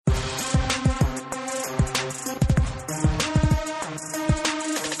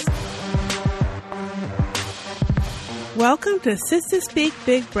Welcome to Sistah Speak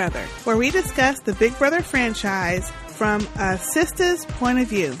Big Brother, where we discuss the Big Brother franchise from a Sistah's point of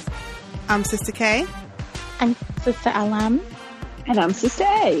view. I'm Sistah K. I'm Sistah Alam. And I'm Sistah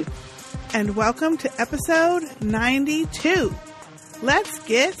A. And welcome to episode 92. Let's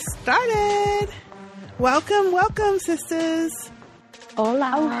get started. Welcome, sisters.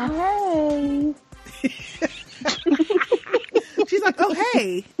 Hola. Oh, hey. She's like, oh,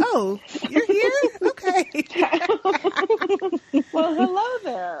 hey. Oh, you're here? Okay. Well, hello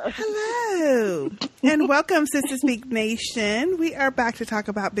there. Hello. And welcome, Sistah Speak Nation. We are back to talk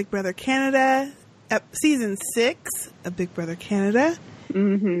about Big Brother Canada, season 6 of Big Brother Canada,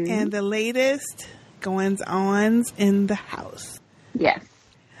 and the latest goings-ons in the house. Yes.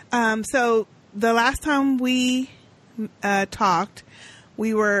 So the last time we talked,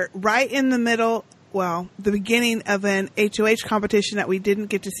 we were right in the middle, the beginning of an HOH competition that we didn't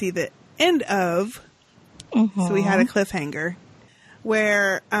get to see the end of. So we had a cliffhanger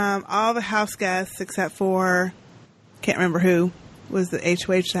where all the house guests, except for, can't remember who was the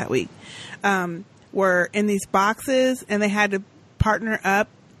HOH that week, were in these boxes, and they had to partner up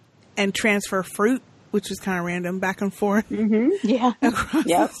and transfer fruit, which was kind of random, back and forth across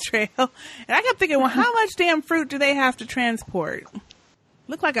the trail. And I kept thinking, well, how much damn fruit do they have to transport?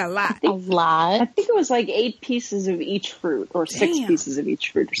 Looked like a lot. I think it was like 8 pieces of each fruit, or 6 pieces of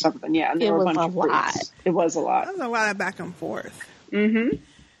each fruit, or something. Yeah, and there were a bunch of fruits. It was a lot. That was a lot of back and forth.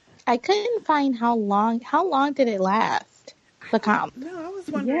 I couldn't find how long did it last, the comp? No, I was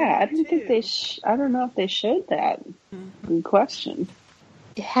wondering. Yeah, I didn't think they I don't know if they showed that. Good question.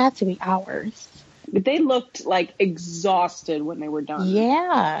 It had to be hours. But they looked like exhausted when they were done.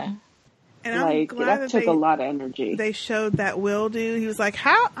 Yeah. And I'm glad that took a lot of energy. They showed that Will dude. He was like,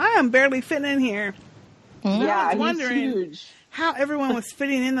 "How I am barely fitting in here." Yeah, I was wondering he's huge. how everyone was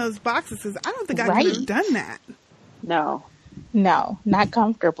fitting in those boxes, because I don't think I could have done that. No, not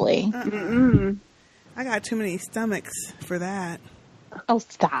comfortably. I got too many stomachs for that. Oh,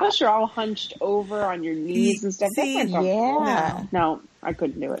 stop! Plus, you're all hunched over on your knees and stuff. See, No, I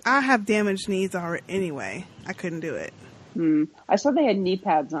couldn't do it. I have damaged knees already anyway. I couldn't do it. I saw they had knee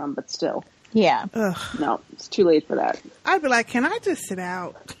pads on, but still. Yeah. Ugh. No, it's too late for that. I'd be like, can I just sit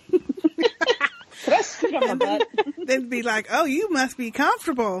out? Could I sit on my butt? They'd be like, oh, you must be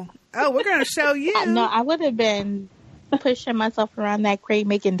comfortable. Oh, we're going to show you. No, I would have been pushing myself around that crate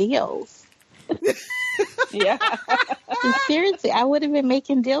making deals. Yeah. Seriously, I would have been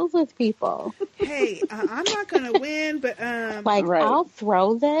making deals with people. Hey, I'm not going to win, but... I'll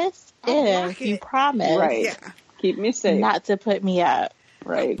throw this if you promise. Right. Yeah. Keep me safe. Not to put me up.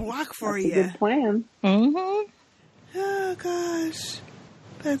 Right. Block for That's you. a good plan. Mm-hmm. Oh, gosh.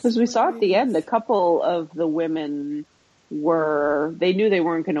 Because we saw at the end, a couple of the women they knew they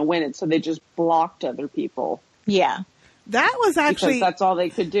weren't going to win it, so they just blocked other people. Yeah. That was actually... Because that's all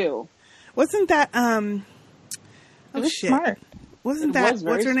they could do. Wasn't that, it was smart. Wasn't that,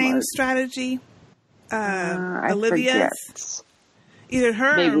 what's her name's strategy? Olivia's? Forget. Either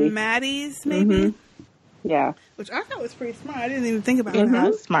her maybe. or Maddie's, maybe? Yeah. Which I thought was pretty smart. I didn't even think about It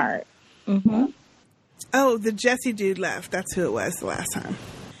that. was smart. Oh, the Jesse dude left. That's who it was the last time.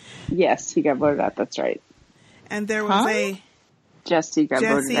 Yes, he got voted out. That's right. And there was Jesse got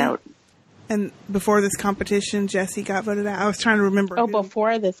voted out. And before this competition, Jesse got voted out. I was trying to remember. Oh,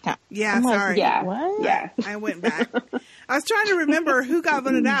 before this Yeah, sorry. Yeah. What? Yeah. I went back. I was trying to remember who got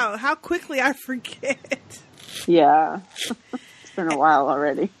voted out. How quickly I forget. Yeah. It's been a while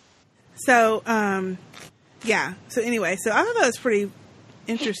already. So, yeah. So anyway, so I thought that was pretty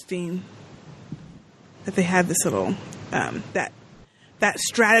interesting that they had this little, that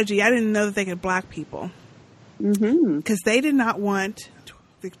strategy. I didn't know that they could block people. Because they did not want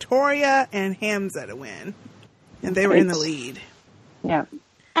Victoria and Hamza to win. And they were in the lead. Yeah.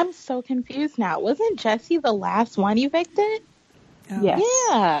 I'm so confused now. Wasn't Jesse the last one evicted? Oh. Yes.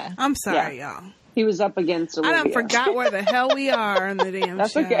 Yeah. I'm sorry, y'all. He was up against Olivia. I done forgot where the hell we are on the damn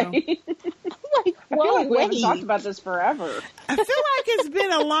That's show. okay. I'm like, I feel like we haven't talked about this forever. I feel like it's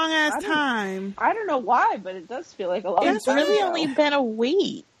been a long ass time. I don't know why, but it does feel like a long time. It's really only been a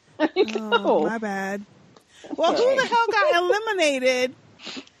week. Oh, my bad. Well, who the hell got eliminated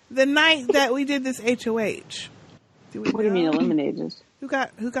the night that we did this HOH? What do you mean eliminated? Who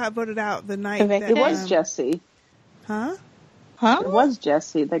got voted out the night that... It was Jesse. Huh? It was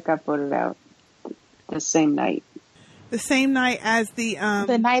Jesse that got voted out the same night. The same night as the...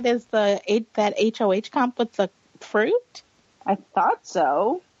 The night is that HOH comp with the fruit? I thought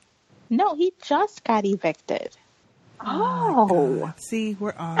so. No, he just got evicted. Oh. See,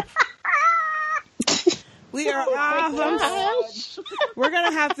 we're off. We are off. We're going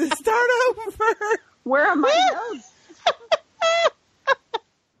to have to start over. Where are my notes?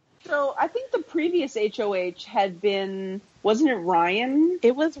 So I think the previous HOH had been, wasn't it Ryan?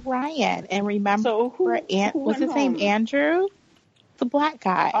 It was Ryan. And remember, So who was went his name home? Andrew? The black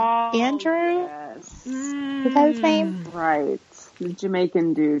guy. Oh, Andrew? yes. Was that his name? Right. The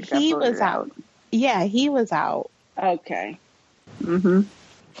Jamaican dude got He voted was out. Yeah, he was out. Okay. Mm-hmm.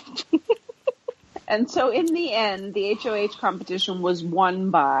 And so in the end, the HOH competition was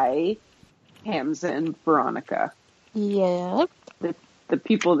won by Hamza and Veronica. Yep. The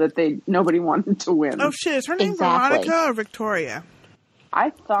people that nobody wanted to win. Oh shit! Is her name Exactly. Veronica or Victoria? I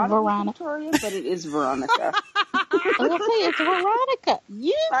thought it was Veronica. Victoria, but it is Veronica. I was gonna say it's Veronica.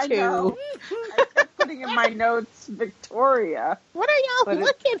 You I two. know. I kept putting in my notes Victoria. What are y'all But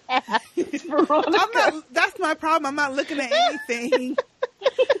looking at? It's Veronica. I'm not. That's my problem. I'm not looking at anything.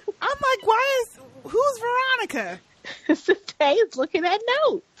 I'm like, who's Veronica? Sistah is looking at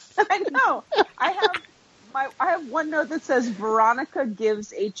notes. I know. I have one note that says Veronica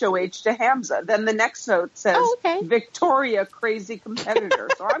gives HOH to Hamza. Then the next note says Victoria, crazy competitor.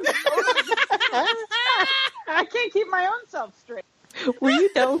 So I'm I can't keep my own self straight. Were you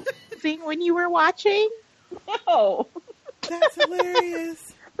dozing when you were watching? No. That's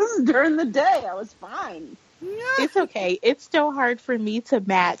hilarious. This is during the day. I was fine. It's okay. It's still hard for me to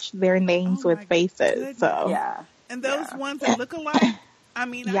match their names with faces. goodness. So Yeah. And those ones that look alike. I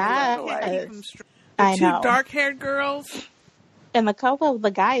mean, I can't keep them straight. The I know. two dark-haired girls. And a couple of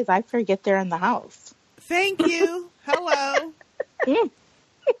the guys, I forget they're in the house. Thank you. Hello.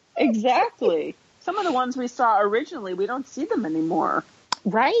 Exactly. Some of the ones we saw originally, we don't see them anymore.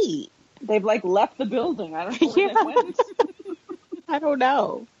 Right. They've left the building. I don't know where they went. I don't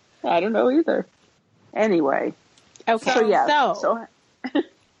know. I don't know either. Anyway. Okay. So, yeah. So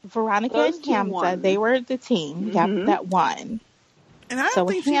Veronica those and two Hamza, won. they were the team that won. And I don't So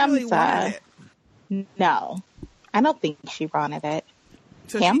think she really Hamza- wanted it. No, I don't think she wanted it.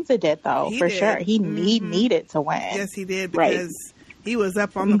 So Hamza did, though, he for did. sure. He needed to win. Yes, he did, Right. because he was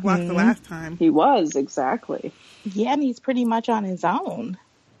up on the block the last time. He was, exactly. Yeah, and he's pretty much on his own.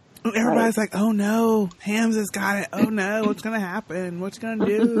 Everybody's like, oh no, Hamza's got it. Oh no, what's going to happen? What's going to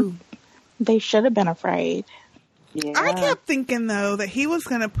do? They should have been afraid. Yeah. I kept thinking, though, that he was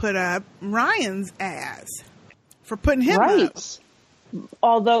going to put up Ryan's ass for putting him up. Right.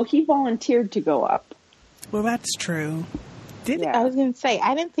 Although he volunteered to go up. Well, that's true. Did Yeah. I was going to say,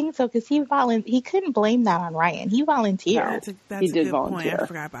 I didn't think so because he couldn't blame that on Ryan. He volunteered. That's He a did good volunteer. point. I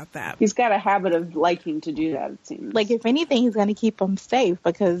forgot about that. He's got a habit of liking to do that, it seems. Like, if anything, he's going to keep him safe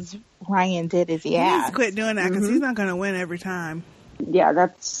because Ryan did his He needs ass. to quit doing that because he's not going to win every time. Yeah,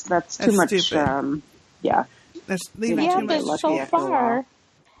 that's too much. stupid. Yeah. That's leaving Yeah, too but much. so after a while. far,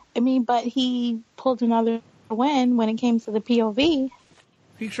 I mean, but he pulled another win when it came to the POV.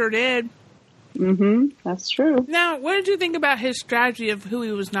 He sure did. Mm-hmm. That's true. Now, what did you think about his strategy of who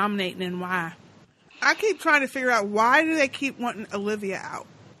he was nominating and why? I keep trying to figure out, why do they keep wanting Olivia out?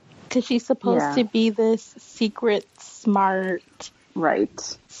 Because she's supposed to be this secret, smart,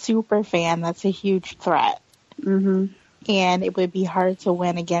 Right. super fan that's a huge threat. Mm-hmm. And it would be hard to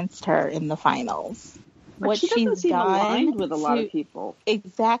win against her in the finals. But What she doesn't she's seem done aligned with a lot of people.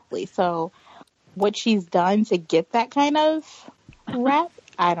 Exactly. So what she's done to get that kind of rep,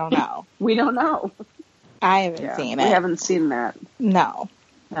 I don't know. We don't know. I haven't seen it. We haven't seen that. No.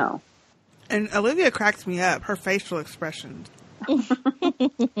 No. And Olivia cracks me up, her facial expressions.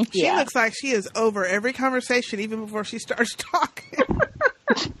 She Yeah. looks like she is over every conversation, even before she starts talking.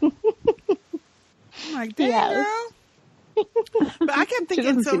 I'm like, damn, Yes. girl. But I kept She thinking,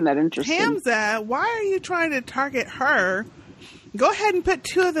 doesn't so seem that interesting. Hamza, why are you trying to target her? Go ahead and put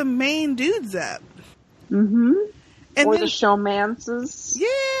two of the main dudes up. Mm-hmm. And Or then, the showmances.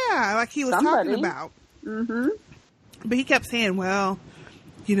 yeah, like he was talking about. Mm-hmm. But he kept saying, well,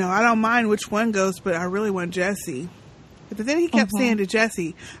 you know, I don't mind which one goes, but I really want Jesse. But then he kept saying to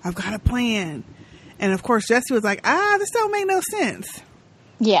Jesse, I've got a plan. And of course, Jesse was like, this don't make no sense.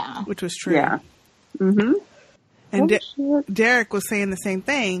 Yeah. Which was true. Yeah. Mm-hmm. And Oh, Derek was saying the same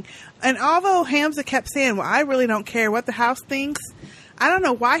thing. And although Hamza kept saying, well, I really don't care what the house thinks, I don't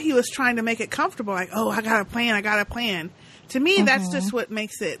know why he was trying to make it comfortable. Like, oh, I got a plan. To me, that's just what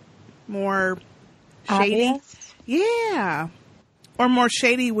makes it more shady. Obvious? Yeah. Or more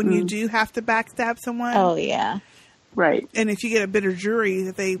shady when you do have to backstab someone. Oh, yeah. Right. And if you get a bitter jury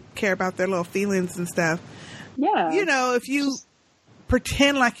that they care about their little feelings and stuff. Yeah. You know, if you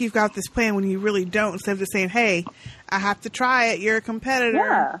pretend like you've got this plan when you really don't, instead of just saying, hey, I have to try it. You're a competitor.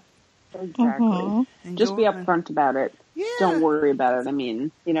 Yeah. Exactly. And Just go be on. upfront about it. Yeah. Don't worry about it. I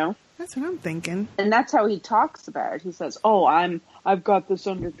mean, you know. That's what I'm thinking. And that's how he talks about it. He says, "Oh, I've got this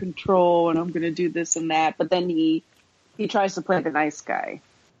under control, and I'm going to do this and that." But then he tries to play the nice guy.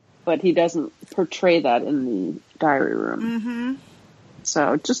 but he doesn't portray that in the diary room. Mm-hmm.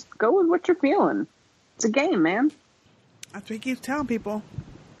 So just go with what you're feeling. It's a game, man. That's what he keeps telling people.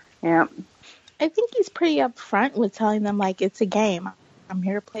 Yeah. I think he's pretty upfront with telling them, like, it's a game. I'm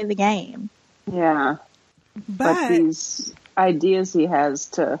here to play the game. Yeah. But these ideas he has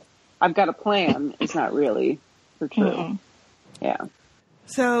I've got a plan, is not really for true. Mm-mm. Yeah.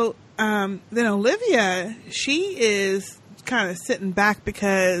 So, then Olivia, she is kind of sitting back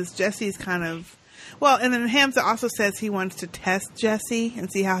because Jesse's kind of, and then Hamza also says he wants to test Jesse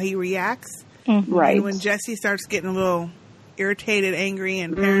and see how he reacts. Mm-hmm. Right. And when Jesse starts getting a little irritated, angry,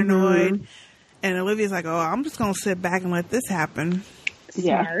 and paranoid, and Olivia's like, I'm just going to sit back and let this happen.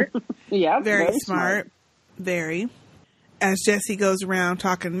 Smart. Yeah. Very smart. Very. As Jesse goes around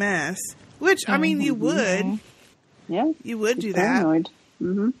talking mess, which, I mean, you would. Yeah. You would do paranoid. that.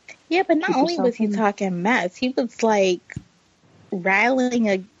 Mm-hmm. Yeah, but not only was he talking mess, he was, like,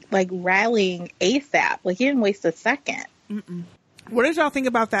 rallying ASAP. Like, he didn't waste a second. Mm-mm. What did y'all think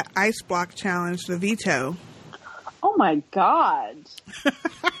about that ice block challenge, the veto? Oh, my God.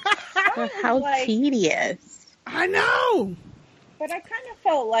 How tedious. I know. But I kind of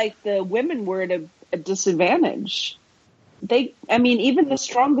felt like the women were at a disadvantage. Even the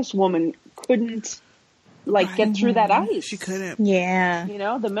strongest woman couldn't, get through that ice. She couldn't. Yeah.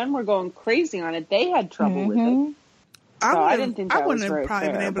 The men were going crazy on it. They had trouble with it. I didn't think that wouldn't was have very probably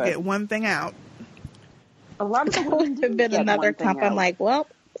fair, been able to get one thing out. A lot of the women Would have been another comp. I'm like, well,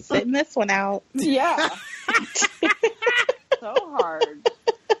 sitting this one out. Yeah. So hard.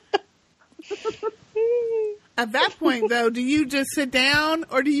 At that point, though, do you just sit down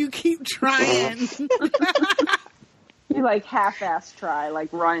or do you keep trying? You half-ass try,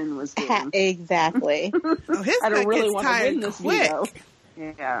 like Ryan was doing. Exactly. His I don't really gets want to tired win this quick. veto.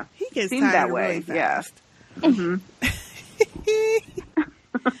 Yeah. He gets Seemed tired that way. really fast. Yeah. Mm-hmm.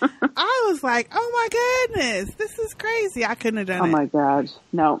 I was like, oh my goodness, this is crazy. I couldn't have done it. Oh my God.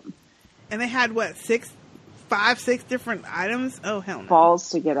 No. And they had, 5-6 different items? Oh, hell no. Balls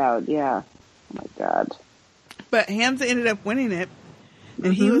to get out, yeah. Oh my God. But Hamza ended up winning it.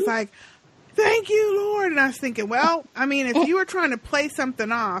 And he was like, thank you, Lord. And I was thinking, if you were trying to play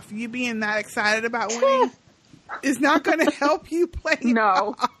something off, you being that excited about winning is not going to help you play it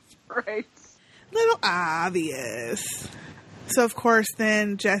off. Right. Little obvious. So, of course,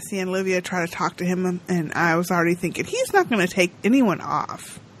 then Jesse and Olivia try to talk to him, and I was already thinking, he's not going to take anyone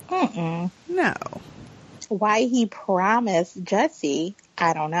off. Mm-mm. No. Why he promised Jesse,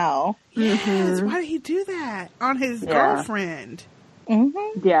 I don't know. Yes, why did he do that on his girlfriend?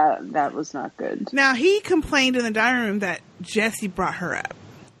 Mm-hmm. Yeah, that was not good. Now, he complained in the dining room that Jesse brought her up.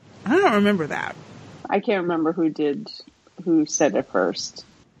 I don't remember that. I can't remember who said it first.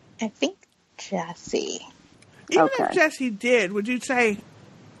 I think Jesse. Even if Jesse did, would you say,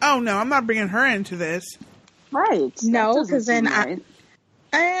 oh, no, I'm not bringing her into this? Right. No, because then right.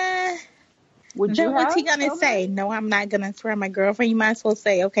 What's he going to say? No, I'm not going to throw my girlfriend. You might as well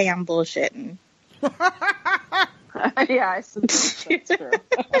say, okay, I'm bullshitting. Yeah, I suppose that's true.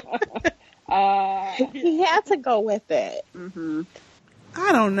 He had to go with it. Mm-hmm.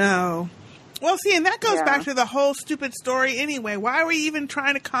 I don't know. Well, see, and that goes back to the whole stupid story anyway. Why are we even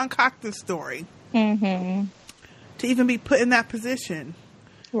trying to concoct this story? Mm-hmm. To even be put in that position.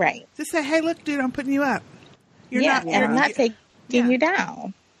 Right. Just say, hey, look, dude, I'm putting you up. I'm not taking you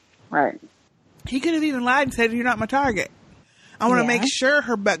down. Right. He could have even lied and said, you're not my target. I want to make sure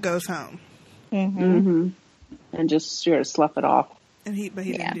her butt goes home. Mm-hmm. Mm-hmm. And just sort of slough it off. But he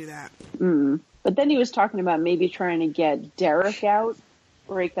didn't do that. Mm. But then he was talking about maybe trying to get Derek out,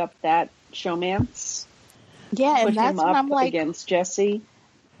 break up that showmance. Yeah, and that's when I'm like, against Jesse.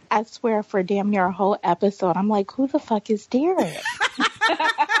 I swear for damn near a whole episode, I'm like, who the fuck is Derek?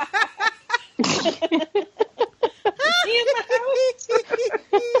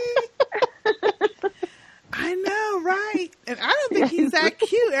 I know, right? And I don't think he's that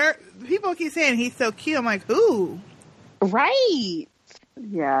cute. People keep saying he's so cute. I'm like, who? Right.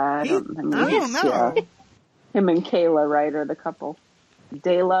 Yeah, I don't know. Yeah. Him and Kayla, right, are the couple.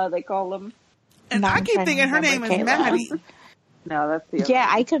 Dayla, they call them. And I keep thinking her name is Maddie. No, that's the other one.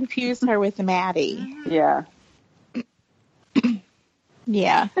 I confused her with Maddie. Yeah.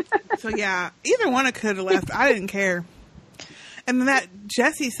 Yeah. So, either one could have left. I didn't care. And then that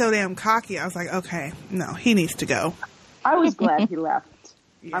Jesse's so damn cocky. I was like, okay, no, he needs to go. I was glad he left.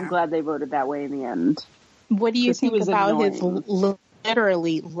 Yeah. I'm glad they voted that way in the end. What do you think about his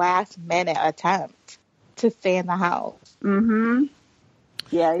literally last-minute attempt to stay in the house? Mm-hmm.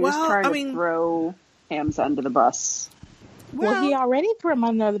 Yeah, he was trying to throw Hamza under the bus. Well, he already threw him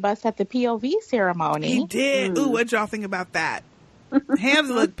under the bus at the POV ceremony. He did. Ooh, what'd y'all think about that?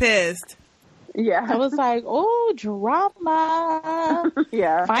 Hamza looked pissed. Yeah. I was like, oh, drama.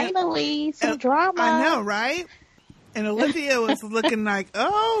 Yeah. Finally, some drama. I know, right? And Olivia was looking like,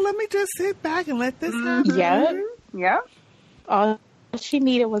 oh, let me just sit back and let this happen. Yep. Yep. All she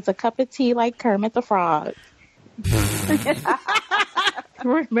needed was a cup of tea like Kermit the Frog.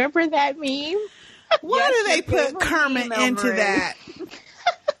 Remember that meme? Why do they put Kermit into that?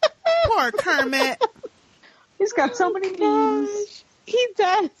 Poor Kermit. He's got so many memes. He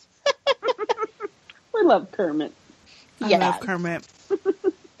does. We love Kermit. I love Kermit.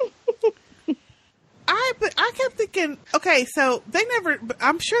 I kept thinking, okay, so they never,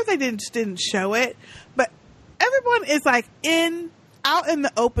 I'm sure they didn't show it, but everyone is like out in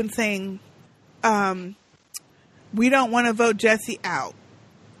the open saying, we don't want to vote Jesse out.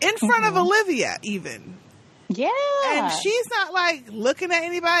 In front of Olivia, even. Yeah. And she's not like looking at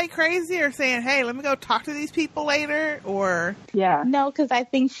anybody crazy or saying, hey, let me go talk to these people later, or. Yeah. No, because I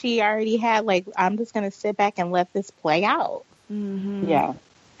think she already had, like, I'm just going to sit back and let this play out. Mm-hmm. Yeah.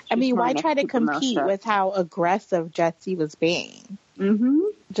 I mean, why try to compete with how aggressive Jesse was being? Mm-hmm.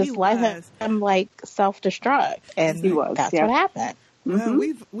 Just let him like self-destruct, and that's what happened. Well,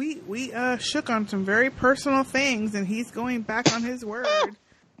 we shook on some very personal things, and he's going back on his word.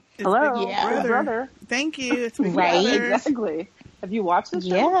 Hello, brother. Thank you. It's big right, brother. Exactly. Have you watched this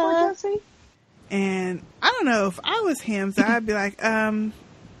show before, Jesse? And I don't know, if I was Hamza, I'd be like,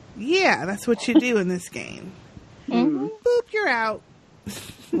 yeah, that's what you do in this game. Mm-hmm. Boop, you're out.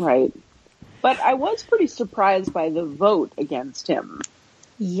 Right. But I was pretty surprised by the vote against him.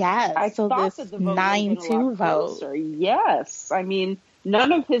 Yes. I thought that the vote 9-2 vote. Yes. I mean,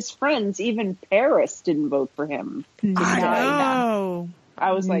 none of his friends, even Paris, didn't vote for him. I know.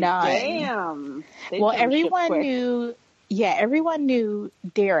 I was like, damn. Well, everyone knew. Yeah, everyone knew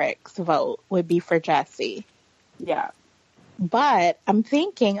Derek's vote would be for Jesse. Yeah. But I'm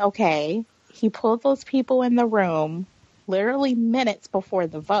thinking, okay, he pulled those people in the room literally minutes before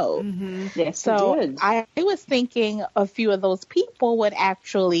the vote. Mm-hmm. Yes, so he did. I was thinking a few of those people would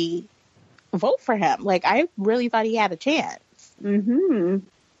actually vote for him. Like, I really thought he had a chance. Mm-hmm.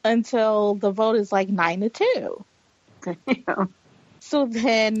 Until the vote is like 9-2. Yeah. So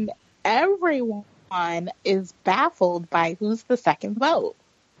then everyone is baffled by who's the second vote.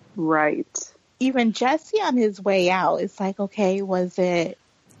 Right. Even Jesse on his way out is like, okay, was it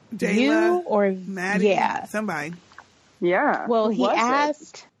Dayla, you or Maddie? Yeah, somebody. Yeah. Well, he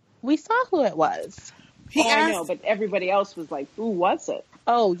asked. We saw who it was. I know, but everybody else was like, who was it?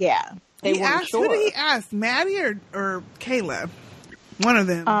 Oh, yeah. They weren't asked, sure. Who did he ask? Maddie or Kayla? One of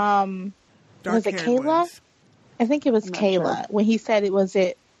them. Was it Kayla? Ones. I think it was Kayla. Sure. When he said it was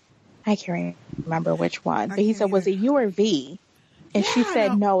it, I can't remember which one. But he said, was it you or V? And she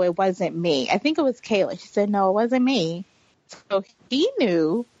said, no, it wasn't me. I think it was Kayla. She said, no, it wasn't me. So he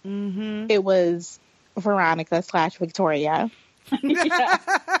knew it was Veronica / Victoria. Yeah.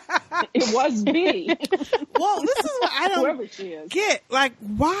 It was me. Well, this is what I don't get. Like,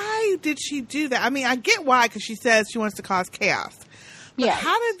 why did she do that? I mean, I get why, because she says she wants to cause chaos. But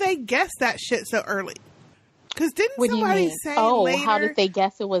how did they guess that shit so early? Because didn't somebody say later... how did they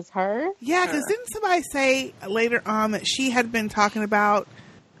guess it was her? Yeah, because didn't somebody say later on that she had been talking about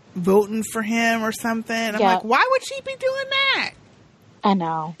voting for him or something? I'm like, why would she be doing that? I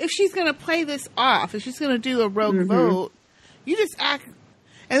know. If she's going to play this off, if she's going to do a rogue vote, you just act...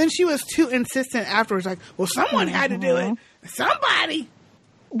 And then she was too insistent afterwards, like, well, someone had to do it. Somebody!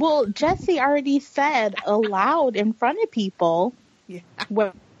 Well, Jesse already said aloud in front of people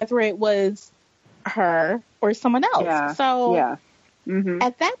whether it was her or someone else. Yeah. So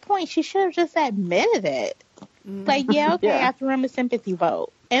at that point, she should have just admitted it. Like, I threw him a sympathy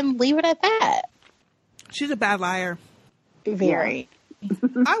vote. And leave it at that. She's a bad liar. Very.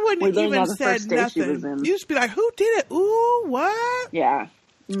 I wouldn't have even said nothing. You just be like, who did it? Ooh, what? Yeah.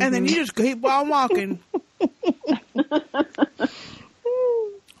 And then you just keep on walking.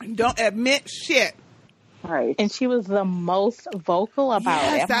 Don't admit shit. Right. And she was the most vocal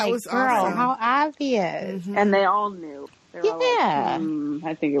about it. That was girl, awesome. how obvious. And they all knew. They were like,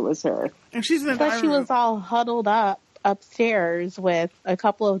 I think it was her. And she's in the But she was all huddled up upstairs with a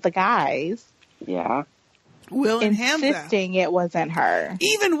couple of the guys. Yeah. Will and Hamza. Insisting it wasn't her.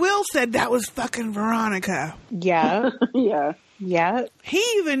 Even Will said that was fucking Veronica. Yeah. Yeah. Yeah. He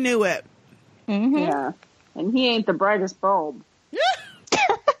even knew it. Mm-hmm. Yeah. And he ain't the brightest bulb.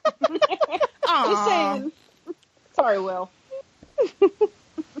 Just saying. Sorry, Will. And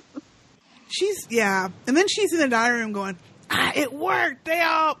then she's in the dining room going, it worked. They're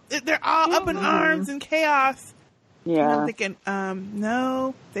all up in arms and chaos. Yeah. And I'm thinking,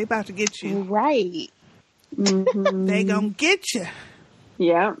 no, they about to get you. Right. Mm-hmm. They gonna get you.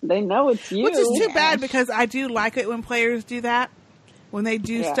 Yeah, they know it's you. Which is too bad because I do like it when players do that. When they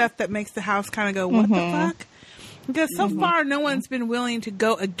do stuff that makes the house kind of go, what the fuck? Because so far, no one's been willing to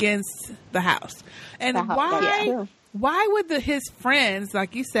go against the house. And why would his friends,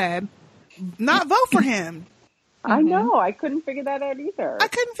 like you said, not vote for him? I know. I couldn't figure that out either. I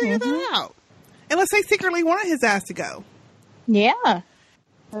couldn't figure that out. Unless they secretly wanted his ass to go. Yeah.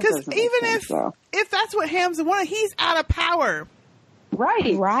 Because even if that's what Hamza wanted, he's out of power. Right.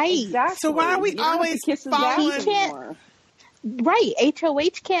 Exactly. So why are we always following? Right.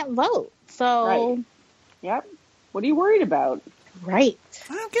 HOH can't vote. So. Right. Yep. What are you worried about? Right.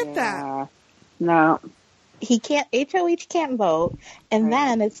 I don't get that. No. He can't, HOH can't vote. And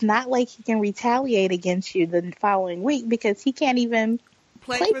then it's not like he can retaliate against you the following week because he can't even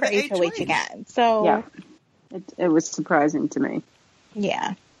play for HOH again. So. Yeah. It was surprising to me.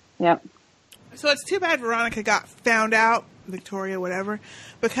 Yeah. Yep. So it's too bad Veronica got found out, Victoria, whatever,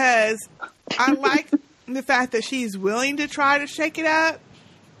 because I like the fact that she's willing to try to shake it up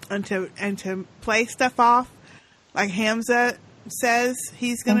and to play stuff off like Hamza says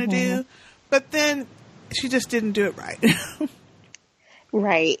he's going to do, but then she just didn't do it right.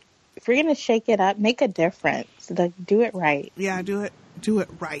 Right. If you're going to shake it up, make a difference. Like, do it right. Yeah, do it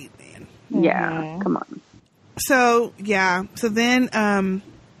right, man. Yeah, come on. So then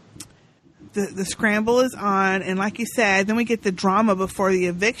the scramble is on, and like you said, then we get the drama before the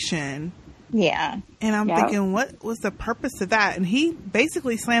eviction. Yeah. And I'm thinking, what was the purpose of that? And he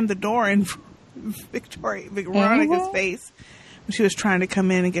basically slammed the door in Veronica's face when she was trying to come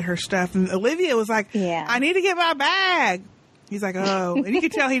in and get her stuff. And Olivia was like, I need to get my bag. He's like, oh. And you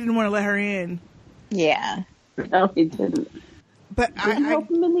could tell he didn't want to let her in. Yeah. No, he didn't. But didn't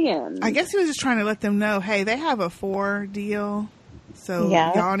help him in the end. I guess he was just trying to let them know, hey, they have a 4 deal. So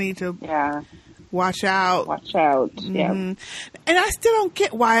y'all need to watch out. Watch out. Yeah. And I still don't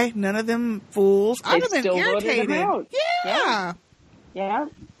get why none of them fools. I'd have been irritated. Yeah. Yeah.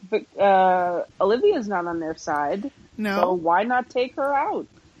 But Olivia's not on their side. No. So why not take her out?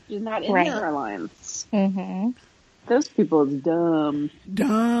 She's not in their alliance. Those people is dumb.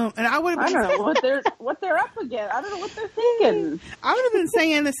 And I would have been, I don't know what they're up against. I don't know what they're thinking. I would have been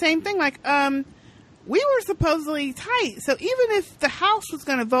saying the same thing. Like, we were supposedly tight. So even if the house was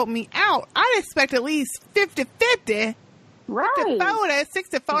going to vote me out, I'd expect at least 50-50. Right. 60-40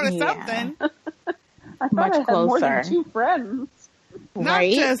 or something. I thought I had more than 2 friends. Not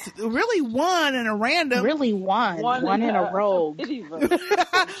just really one and a random. Really one. One in a rogue.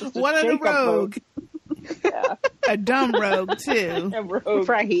 One in a rogue. Yeah. A dumb rogue, too. A rogue.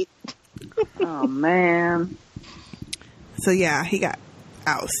 Right. Oh, man. So, yeah, he got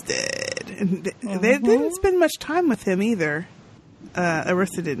ousted. And they didn't spend much time with him either.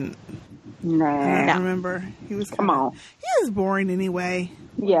 Arissa didn't. Nah. I don't remember. He was Come on. He was boring anyway.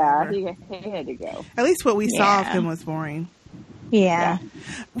 Yeah, he had to go. At least what we saw of him was boring. Yeah.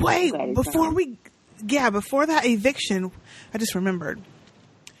 Wait, before that eviction, I just remembered.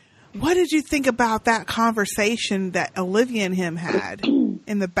 What did you think about that conversation that Olivia and him had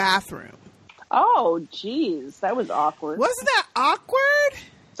in the bathroom? Oh, geez. That was awkward. Wasn't that awkward?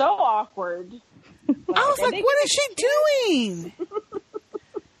 So awkward. I was like, what is she doing?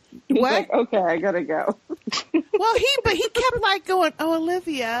 What? Like, okay, I gotta go. Well, he kept like going, oh,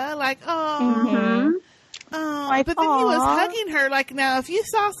 Olivia, like, oh, like, but then he was hugging her. Like, now, if you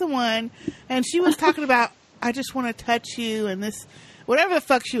saw someone and she was talking about, I just want to touch you and this, whatever the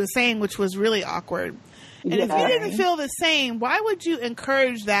fuck she was saying, which was really awkward. And if you didn't feel the same, why would you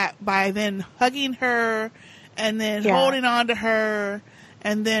encourage that by then hugging her and then holding on to her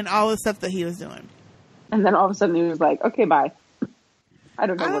and then all the stuff that he was doing? And then all of a sudden he was like, okay, bye. I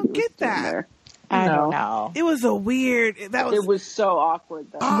don't get that. There. I don't know. It was a weird. It was so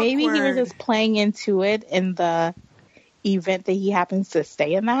awkward, though. Awkward. Maybe he was just playing into it in the event that he happens to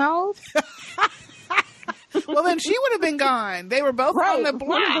stay in the house. Well, then she would have been gone. They were both on the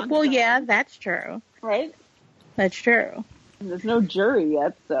block. Well, yeah, that's true. Right? That's true. There's no jury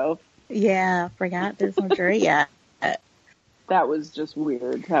yet, so. Yeah, forgot there's no jury yet. That was just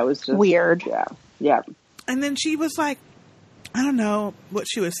weird. That was just weird. Yeah. Yeah. And then she was like, I don't know what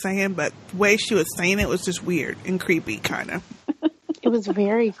she was saying, but the way she was saying it was just weird and creepy, kind of. It was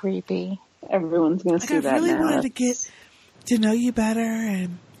very creepy. Everyone's going to see that now. I really wanted to get to know you better,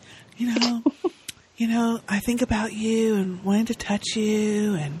 and I think about you and wanting to touch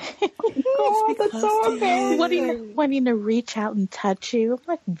you and oh, that's so amazing. Wanting to reach out and touch you. I'm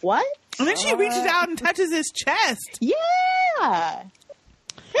like, what? And then she reaches out and touches his chest. Yeah.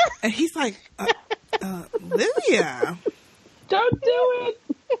 And he's like, Olivia. Don't do it.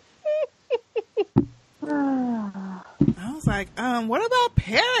 I was like, what about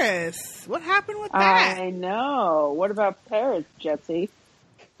Paris? What happened with that? I know. What about Paris, Jesse?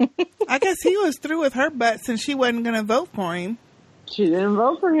 I guess he was through with her butt since she wasn't going to vote for him. She didn't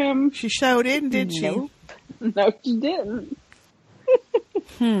vote for him. She showed in, did she? Nope. No, she didn't.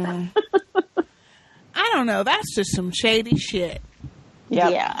 I don't know. That's just some shady shit.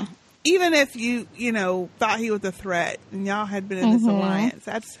 Yep. Yeah. Even if you thought he was a threat and y'all had been in this alliance,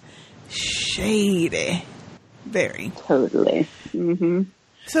 that's shady. Very. Totally. Mm-hmm.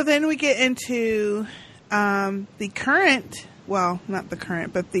 So then we get into the current, well, not the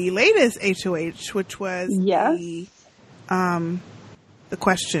current, but the latest HOH, which was the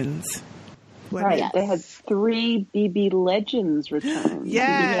questions. Right. Yes. They had 3 BB Legends return.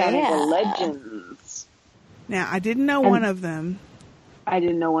 Yeah. BB Legends. Now, I didn't know one of them. I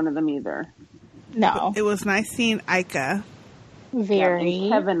didn't know one of them either. No. It was nice seeing Ica. Very. Yeah,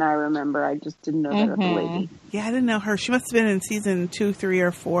 Kevin, I remember. I just didn't know that other lady. Yeah, I didn't know her. She must have been in season 2, 3,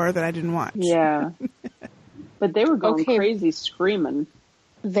 or 4 that I didn't watch. Yeah. But they were going crazy screaming.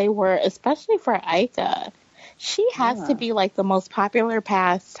 They were, especially for Ica. She has to be like the most popular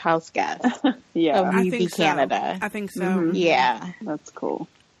past house guest of UV Canada. I think so. Mm-hmm. Yeah. That's cool.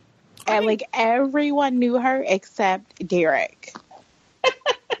 And like everyone knew her except Derek.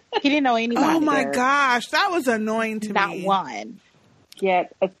 He didn't know anybody. Oh my gosh, that was annoying to me. Not one.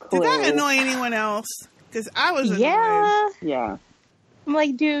 Get a clue. Did that annoy anyone else? Because I was annoyed. Yeah. Yeah. I'm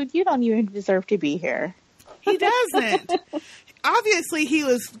like, dude, you don't even deserve to be here. He doesn't. Obviously, he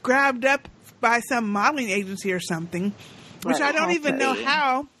was grabbed up by some modeling agency or something, which I don't even know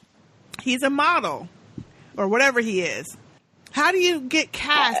how. He's a model or whatever he is. How do you get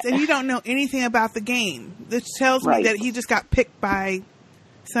cast and you don't know anything about the game? This tells me that he just got picked by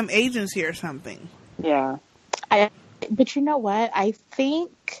some agency or something. Yeah. But you know what? I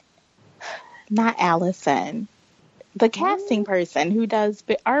think not Allison, the casting person who does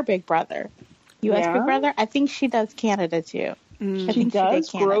our Big Brother, U.S. Big Brother. I think she does Canada too. I think she does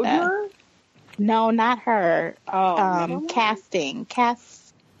did Canada. Grodner? No, not her. Oh, casting.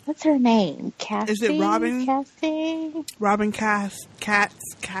 What's her name? Casting? Is it Robin? Casting? Robin Katz.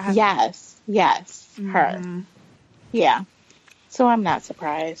 Yes. Her. Yeah. So I'm not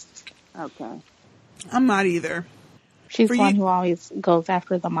surprised. Okay. I'm not either. She's the one who always goes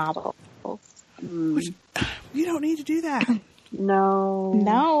after the models. Which, you don't need to do that.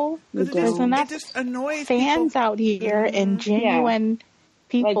 No. There's enough it just annoys fans people. out here and genuine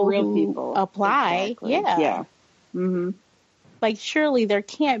people like real who people. apply. Exactly. Yeah. Mm-hmm. Like, surely there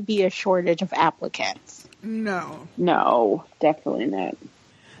can't be a shortage of applicants. No, definitely not.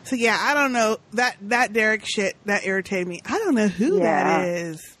 So yeah, I don't know that Derek shit that irritated me. I don't know who that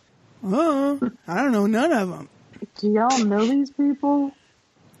is. Oh, I don't know none of them. Do y'all know these people?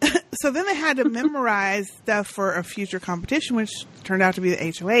 So then they had to memorize stuff for a future competition, which turned out to be the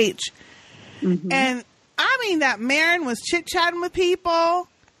HOH. Mm-hmm. And I mean, that Marin was chit chatting with people.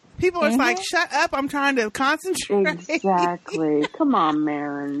 People was like, "Shut up! I'm trying to concentrate." Exactly. Come on,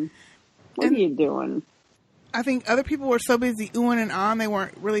 Marin. What are you doing? I think other people were so busy oohing and ahhing, they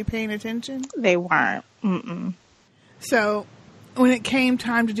weren't really paying attention. They weren't. Mm-mm. So when it came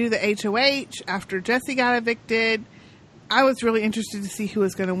time to do the HOH, after Jesse got evicted, I was really interested to see who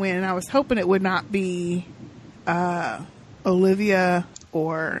was going to win. And I was hoping it would not be Olivia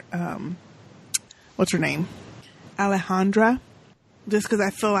or, what's her name? Alejandra. Just because I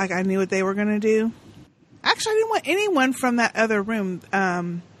feel like I knew what they were going to do. Actually, I didn't want anyone from that other room.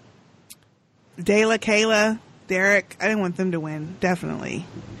 Dayla, Kayla, Derek. I didn't want them to win. Definitely.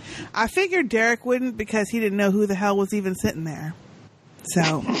 I figured Derek wouldn't because he didn't know who the hell was even sitting there.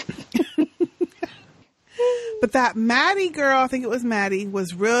 So. But that Maddie girl, I think it was Maddie,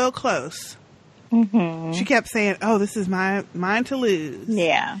 was real close. Mm-hmm. She kept saying, "Oh, this is mine to lose."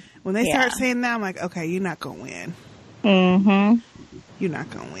 Yeah. When they start saying that, I'm like, okay, you're not going to win. Mm-hmm. You're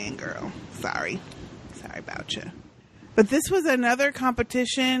not going to win, girl. Sorry about you. But this was another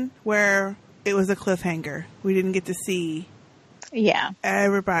competition where it was a cliffhanger. We didn't get to see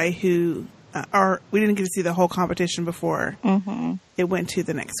everybody who, or we didn't get to see the whole competition before it went to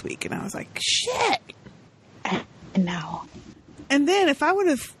the next week. And I was like, shit. No. And then if I would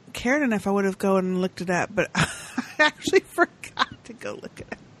have cared enough, I would have gone and looked it up. But I actually forgot to go look it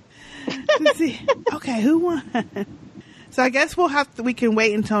up. Let's see. Okay, who won? So I guess we can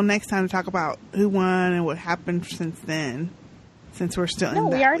wait until next time to talk about who won and what happened since then, since we're still in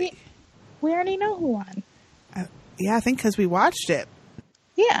that week. We already know who won. Yeah, I think because we watched it.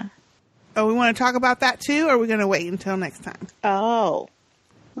 Yeah. Oh, we want to talk about that too, or are we going to wait until next time? Oh.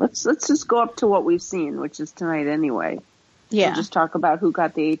 Let's just go up to what we've seen, which is tonight anyway. Yeah. We'll just talk about who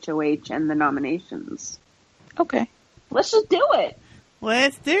got the HOH and the nominations. Okay. Let's just do it.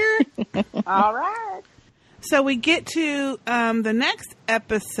 Let's do it. All right. So we get to the next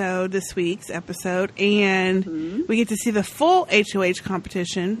episode, this week's episode, and we get to see the full HOH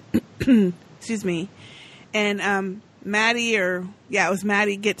competition. Excuse me. And Maddie,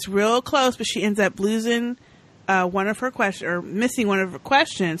 gets real close, but she ends up losing one of her questions, or missing one of her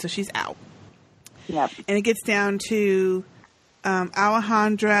questions, so she's out. Yep. And it gets down to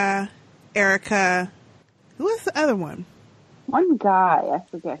Alejandra, Erica. Who was the other one? One guy. I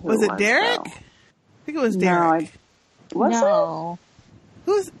forget who was it. Was it Derek? Though. I think it was Derek. No,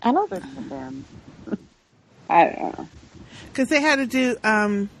 Who's? I don't think it was him. I don't know. Because they had to do.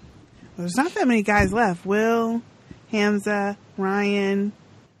 There's not that many guys left. Will, Hamza, Ryan,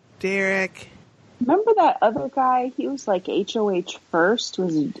 Derek. Remember that other guy? He was like HOH first.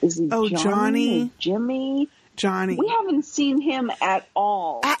 Is he? Oh, Johnny, Jimmy. Johnny. We haven't seen him at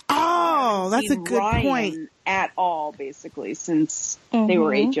all. At all. That's a good Ryan point. At all, basically, since they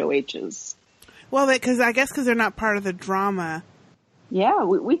were HOHs. Well, because they're not part of the drama. Yeah,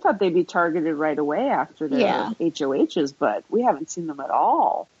 we thought they'd be targeted right away after their HOHs, but we haven't seen them at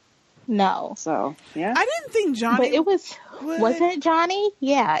all. No. So, yeah. I didn't think Johnny... But it was... Wasn't it Johnny?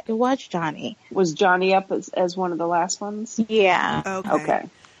 Yeah, it was Johnny. Was Johnny up as one of the last ones? Yeah. Okay.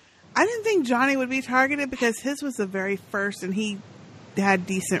 I didn't think Johnny would be targeted because his was the very first and he had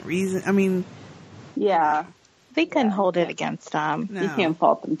decent reason. I mean... Yeah. They couldn't hold it against them. No. You can't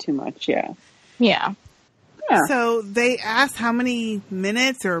fault them too much, yeah. Yeah. So they asked how many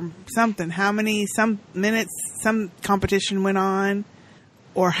minutes or something, some minutes some competition went on,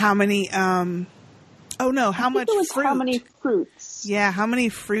 or how many, how much fruit. How many fruits. Yeah, how many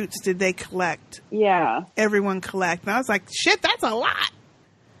fruits did they collect? Yeah. Everyone collect. And I was like, shit, that's a lot.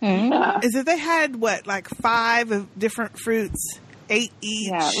 Mm-hmm. Is that they had, 5 of different fruits, 8 each?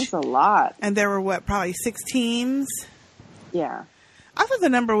 Yeah, it was a lot. And there were, probably 6 teams? Yeah. I thought the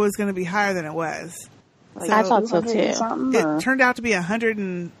number was going to be higher than it was. So, I thought so too. It turned out to be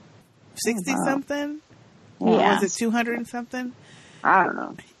 160 something. Yeah. Or was it 200 and something? I don't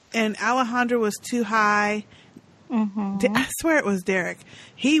know. And Alejandra was too high. Mm-hmm. I swear it was Derek.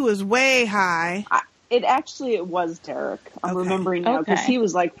 He was way high. It was Derek. I'm remembering now because he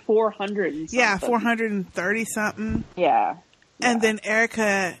was like 400 and something. Yeah, 430 something. Yeah. And then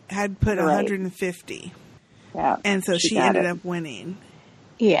Erica had put 150. Yeah. And so she ended up winning.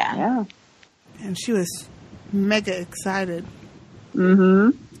 Yeah. Yeah. And she was mega excited. Mm-hmm.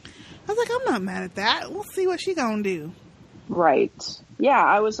 I was like, I'm not mad at that. We'll see what she gonna do. Right. Yeah,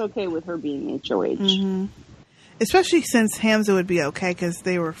 I was okay with her being HOH. Mm-hmm. Especially since Hamza would be okay because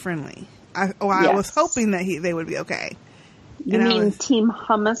they were friendly. I was hoping that they would be okay. You mean Team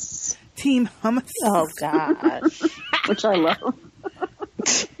Hummus? Team Hummus? Oh, gosh. Which I love.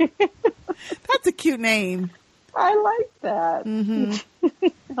 That's a cute name. I like that. Mm-hmm.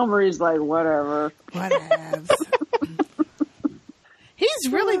 Elmarie's like, whatever.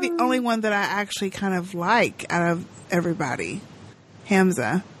 He's really the only one that I actually kind of like out of everybody.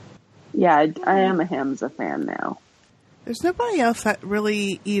 Hamza. Yeah, I am a Hamza fan now. There's nobody else that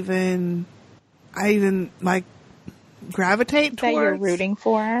really I even gravitate towards. That you're rooting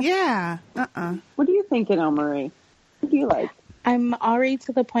for? Yeah. What do you think, Elmarie? Who do you like? I'm already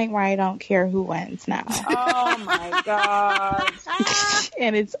to the point where I don't care who wins now. Oh my God.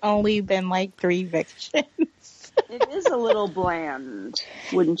 And it's only been 3 evictions. It is a little bland,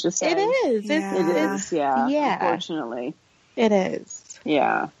 wouldn't you say? It is. Yeah. It is, yeah. Unfortunately. It is.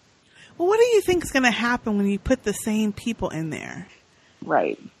 Yeah. Well, what do you think is going to happen when you put the same people in there?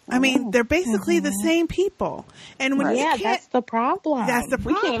 Right. I mean, they're basically the same people. And when you can't, that's the problem. That's the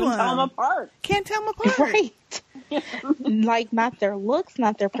problem. We can't even tell them apart. Can't tell them apart. Right. Not their looks,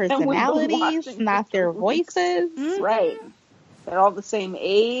 not their personalities, not their voices. Mm-hmm. Right. They're all the same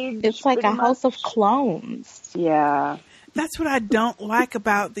age. It's like a house of clones. Yeah. That's what I don't like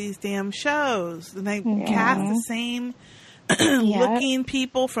about these damn shows. They cast the same looking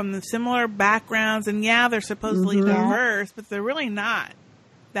people from the similar backgrounds, and they're supposedly diverse, but they're really not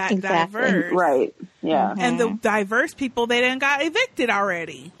that diverse. Right. Yeah. And the diverse people, they done got evicted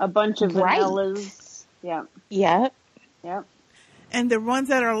already. A bunch of vanillas. Yeah. Yep. Yep. And the ones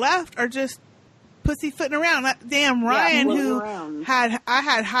that are left are just pussyfooting around. That damn Ryan, I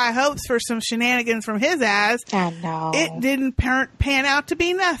had high hopes for some shenanigans from his ass. I know. It didn't pan out to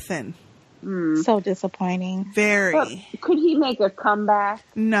be nothing. So disappointing. Very. But could he make a comeback?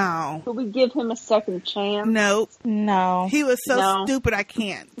 No. Could we give him a second chance? Nope. No. He was so stupid I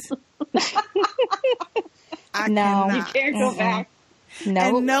can't. I cannot. You can't go back. No.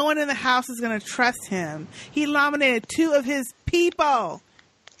 And no one in the house is going to trust him. He nominated 2 of his people.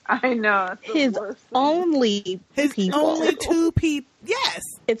 I know. His only two people. Yes.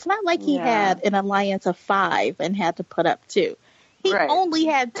 It's not like he had an alliance of 5 and had to put up 2. He only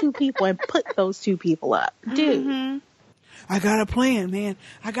had 2 people and put those 2 people up. Dude. Mm-hmm. I got a plan, man.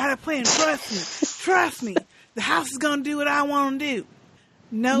 I got a plan. Trust me. The house is going to do what I want to do.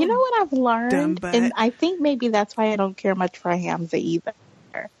 No. You know what I've learned? And I think maybe that's why I don't care much for Hamza either.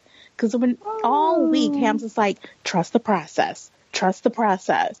 Because all week, Hamza's like, trust the process. Trust the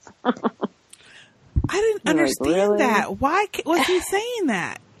process. I didn't understand that. Why was he saying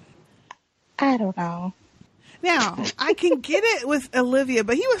that? I don't know. Now, I can get it with Olivia,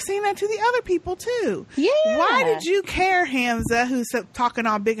 but he was saying that to the other people, too. Yeah. Why did you care, Hamza, who's talking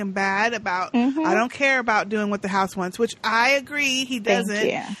all big and bad about, I don't care about doing what the house wants, which I agree he doesn't.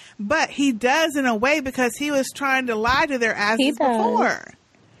 Thank you. But he does in a way because he was trying to lie to their asses before.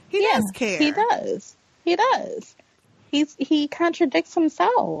 He does care. He does. He does. He contradicts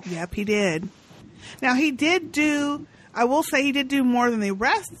himself. Yep, he did. Now, I will say he did do more than the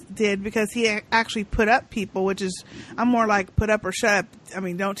rest did because he actually put up people, which is, I'm more like put up or shut up. I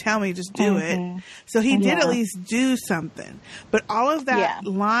mean, don't tell me, just do it. So he did at least do something. But all of that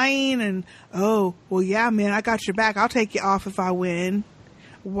lying and, oh, well, yeah, man, I got your back. I'll take you off if I win.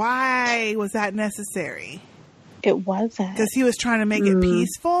 Why was that necessary? It wasn't. Because he was trying to make it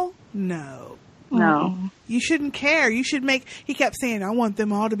peaceful? No. You shouldn't care. He kept saying, I want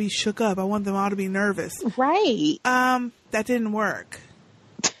them all to be shook up. I want them all to be nervous. Right. That didn't work.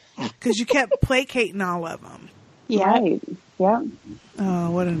 Because you kept placating all of them. Yeah. Right. Yeah.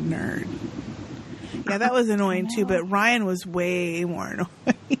 Oh, what a nerd. Yeah, that was annoying too, but Ryan was way more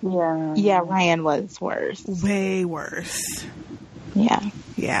annoying. Yeah, Ryan was worse. Way worse. Yeah.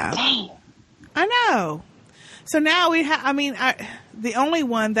 Yeah. Dang. I know. So now we have, the only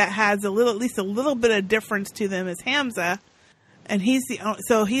one that has at least a little bit of difference to them is Hamza. And he's the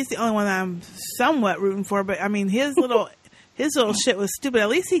only one that I'm somewhat rooting for. But I mean, his little shit was stupid. At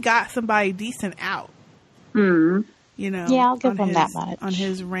least he got somebody decent out. Mm. You know. Yeah, I'll give him that much. On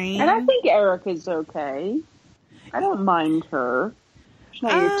his reign. And I think Erica's okay. I don't mind her. She's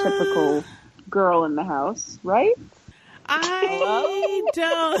not your typical girl in the house, right? I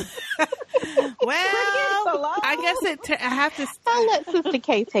don't. Well, I guess I have to. I'll let Sister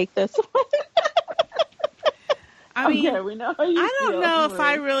K take this one. I mean, okay, we know how you I don't know if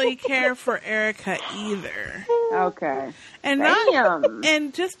I really care for Erica either. Okay,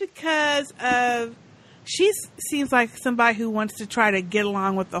 and just because of she seems like somebody who wants to try to get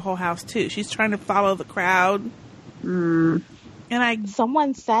along with the whole house too. She's trying to follow the crowd. Mm. And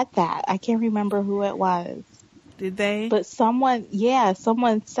someone said that. I can't remember who it was. Did they? But someone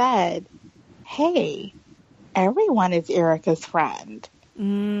said, hey, everyone is Erica's friend.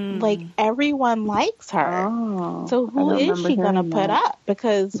 Like, everyone likes her. Oh, so who is she going to put up?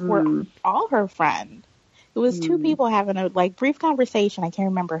 Because we're all her friend. It was 2 people having a, brief conversation. I can't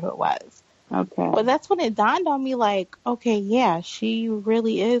remember who it was. Okay. But that's when it dawned on me, okay, yeah, she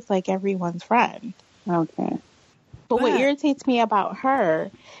really is, everyone's friend. Okay. But what irritates me about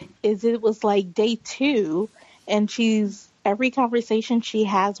her is it was, day 2, and every conversation she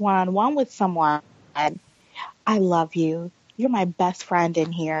has one-on-one with someone, I love you. You're my best friend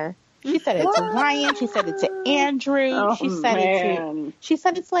in here. She said it to Ryan. She said it to Andrew. Oh, she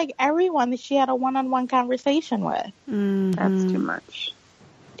said it's like everyone that she had a one-on-one conversation with. Mm-hmm. That's too much.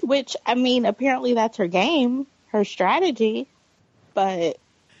 Which, apparently that's her game, her strategy. But.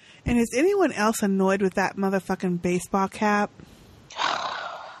 And is anyone else annoyed with that motherfucking baseball cap?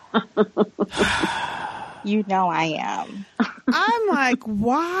 You know I am. I'm like,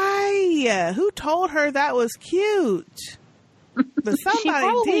 why? Who told her that was cute? But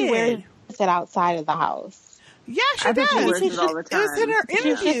somebody did. Wears it outside of the house. Yeah, she does. She wears it all the time. It was in her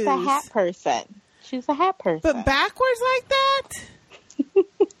interviews. She's just a hat person. She's a hat person. But backwards like that?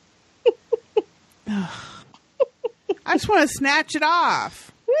 I just want to snatch it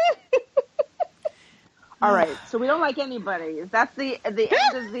off. All right, so we don't like anybody. Is that the end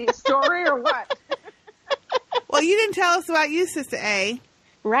of the story or what? Well, you didn't tell us about you, Sister A.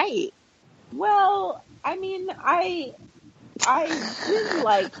 Right. Well, I mean, I do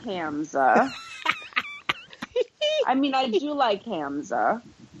like Hamza. I do like Hamza.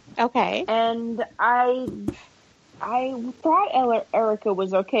 Okay. And I thought Erica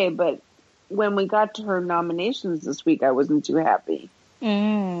was okay, but when we got to her nominations this week, I wasn't too happy.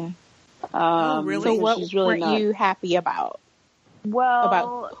 Mm. Really? So what weren't you happy about? Well,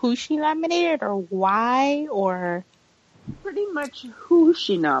 about who she nominated or why or? Pretty much who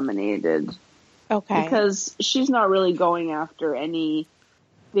she nominated. Okay. Because she's not really going after any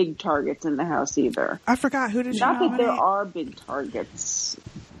big targets in the house either. I forgot, who did she nominate? Not that there are big targets.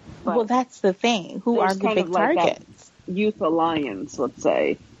 Well, that's the thing. Who are the big targets? Youth alliance, let's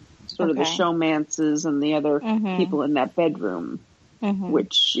say. Sort of the showmances and the other people in that bedroom,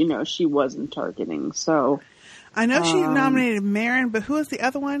 which, you know, she wasn't targeting. So I know she nominated Marin, but who was the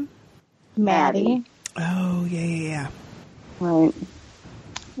other one? Maddie. Oh, yeah. Right.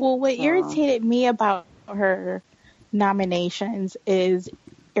 Well, what irritated me about her nominations is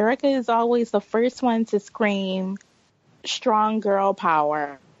Erica is always the first one to scream strong girl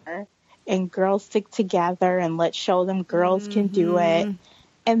power and girls stick together and let's show them girls can do it.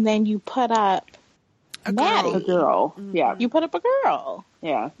 And then you put up Maddie. A girl. Yeah. You put up a girl.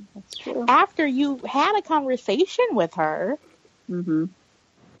 Yeah, that's true. After you had a conversation with her.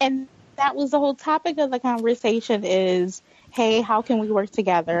 And that was the whole topic of the conversation is, hey, how can we work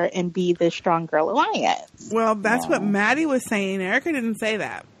together and be this strong girl alliance? Well, that's what Maddie was saying. Erica didn't say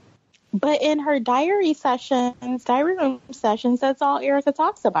that. But in her diary room sessions, that's all Erica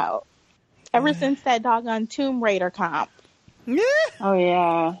talks about. Ever since that doggone Tomb Raider comp. Yeah. Oh,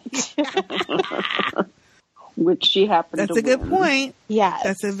 yeah. Which she happened That's to a good win. point. Yes.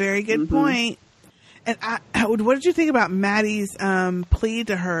 That's a very good point. And what did you think about Maddie's plea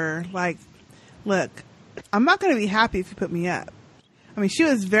to her? Like, look, I'm not going to be happy if you put me up. I mean, she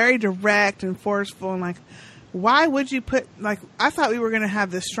was very direct and forceful and like, why would you put, like, I thought we were going to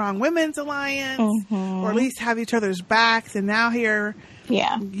have this strong women's alliance or at least have each other's backs. And now here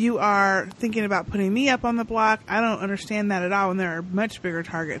you are thinking about putting me up on the block. I don't understand that at all. And there are much bigger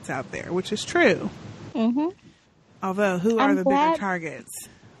targets out there, which is true. Although, who are the bigger targets?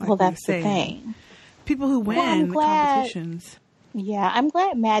 Like well, that's the thing. People who win the competitions. Yeah, I'm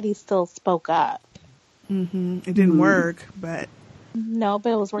glad Maddie still spoke up. It didn't work, but... No,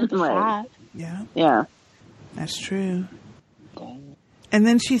 but it was worth a shot. Yeah. Yeah. That's true. And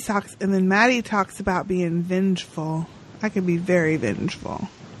then Maddie talks about being vengeful. I could be very vengeful.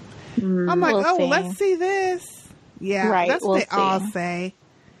 I'm like, well, let's see this. Yeah, right, that's what they all say.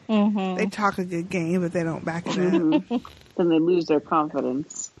 They talk a good game, but they don't back it up. Then they lose their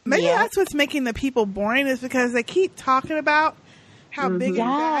confidence. Maybe that's what's making the people boring is because they keep talking about how big and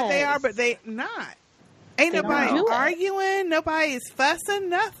bad they are, but they not. Ain't nobody arguing. Nobody is fussing.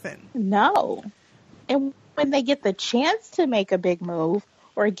 Nothing. No. And when they get the chance to make a big move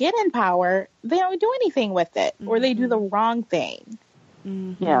or get in power, they don't do anything with it, or they do the wrong thing.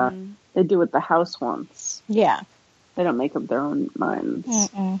 Yeah, they do what the house wants. Yeah. They don't make up their own minds.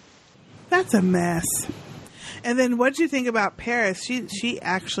 That's a mess. And then what did you think about Paris? She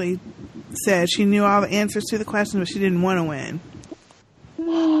actually said she knew all the answers to the questions, but she didn't want to win.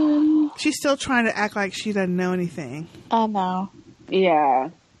 She's still trying to act like she doesn't know anything. I know. Yeah.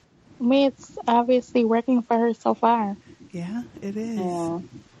 I mean, it's obviously working for her so far. Yeah, it is. Yeah.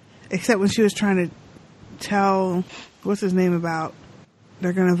 Except when she was trying to tell, what's his name about,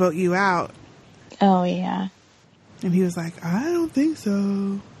 they're going to vote you out. Oh, yeah. And he was like, I don't think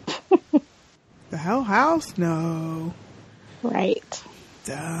so. The whole house? No. Right.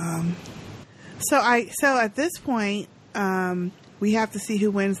 Dumb. So at this point, we have to see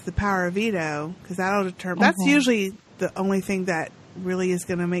who wins the power of veto, because that'll determine. That's usually the only thing that really is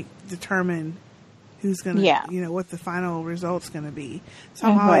going to determine who's going to, what the final result's going to be. So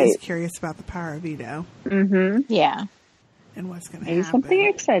I'm always curious about the power of veto. Yeah. And what's going to Maybe happen. something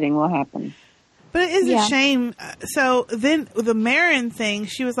exciting will happen. But it is a shame. So then the Marin thing,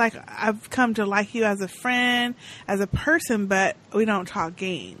 she was like, I've come to like you as a friend, as a person, but we don't talk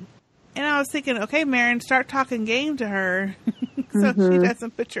game. And I was thinking, okay, Marin, start talking game to her so she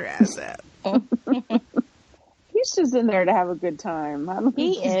doesn't put your ass up. He's just in there to have a good time. I don't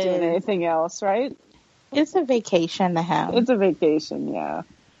think he's doing anything else, right? It's a vacation to him. It's a vacation, yeah.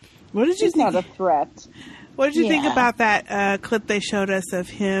 What did you think? He's not a threat. What did you think about that clip they showed us of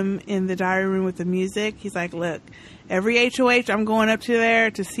him in the diary room with the music? He's like, look, every HOH I'm going up to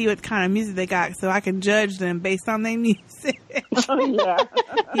there to see what kind of music they got so I can judge them based on their music. Oh, yeah.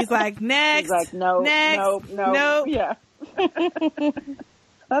 He's like, next. He's like, nope. Yeah.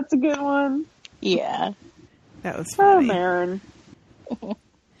 That's a good one. Yeah. That was funny. Oh, Marin.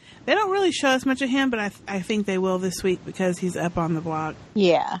 They don't really show us much of him, but I think they will this week because he's up on the block.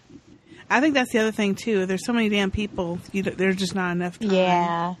 Yeah. I think that's the other thing, too. There's so many damn people. There's just not enough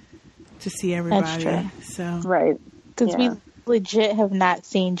time to see everybody. That's true. So. Right. Because we legit have not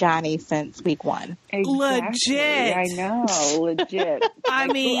seen Johnny since week 1. Exactly. Legit. I know. Legit. I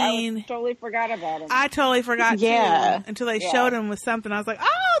mean. I totally forgot about him. I totally forgot, too. Until they showed him with something. I was like,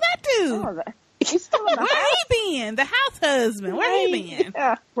 oh, that dude. Oh, he's still in the Where he been? The house husband. Where he been?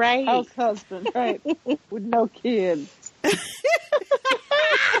 Yeah. Right. House husband. Right. With no kids.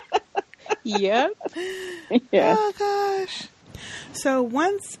 Yep. Yeah. Oh, gosh. So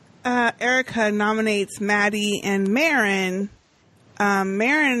once Erica nominates Maddie and Marin,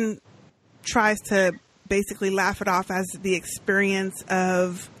 Marin tries to basically laugh it off as the experience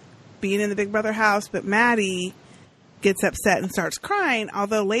of being in the Big Brother house, but Maddie gets upset and starts crying,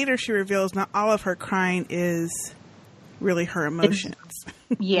 although later she reveals not all of her crying is really her emotions.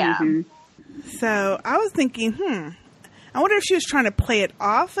 Yeah. So I was thinking, I wonder if she was trying to play it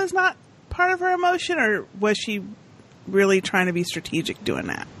off as not part of her emotion, or was she really trying to be strategic doing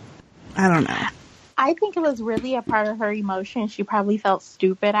that? I don't know. I think it was really a part of her emotion. She probably felt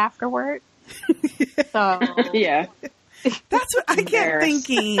stupid afterward. So Yeah. That's what I kept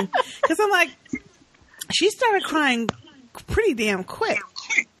thinking. Because I'm like, she started crying pretty damn quick.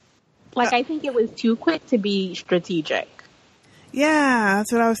 Like, I think it was too quick to be strategic. Yeah,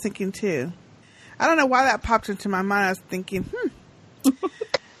 that's what I was thinking too. I don't know why that popped into my mind. I was thinking,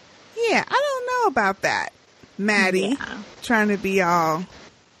 yeah, I don't know about that. Maddie trying to be all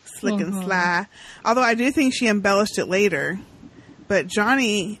slick and sly. Although I do think she embellished it later. But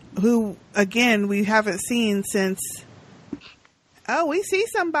Johnny, who, again, we haven't seen since... Oh, we see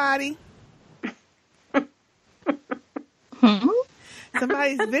somebody.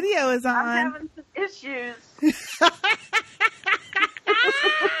 Somebody's video is on. I'm having some issues.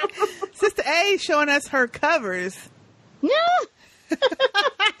 Sister A showing us her covers. No.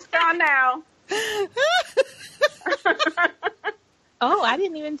 It's gone now. Oh, I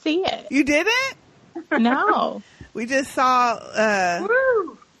didn't even see it. You didn't? No. We just saw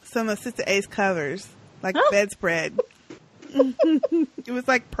some of Sister A's covers, like bedspread. It was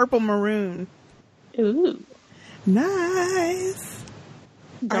like purple maroon. Ooh. Nice.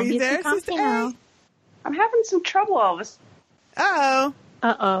 Are you there, Sister A? I'm having some trouble all of a sudden. Uh-oh.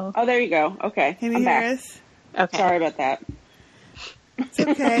 Uh-oh. Oh, there you go. Okay. Can you I'm hear back. us? Okay. Sorry about that. It's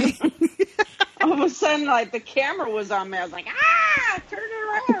okay. All of a sudden, like, the camera was on me. I was like, turn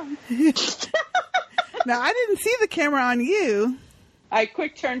it around. Now, I didn't see the camera on you. I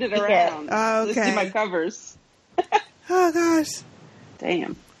quick turned it around to see my covers. Oh, gosh.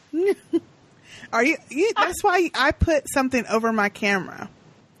 Damn. Are you? That's why I put something over my camera.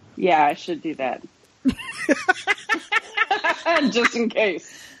 Yeah, I should do that. Just in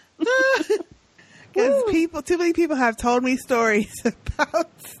case. Because too many people have told me stories about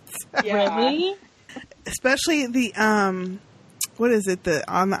stuff. Yeah. Really? Especially the, what is it,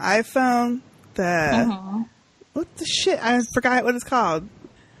 on the iPhone? What the shit? I forgot what it's called.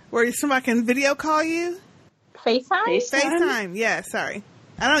 Where somebody can video call you? FaceTime? FaceTime, yeah, sorry.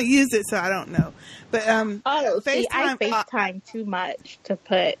 I don't use it, so I don't know. But, see, I FaceTime too much to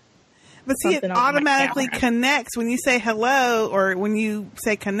put. But see, it automatically connects. When you say hello or when you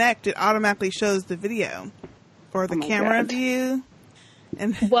say connect, it automatically shows the video or the camera view.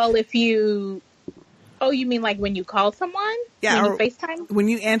 And well, if you... Oh, you mean like when you call someone? Yeah. When you FaceTime? When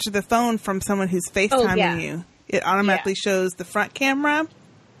you answer the phone from someone who's FaceTiming you, it automatically shows the front camera.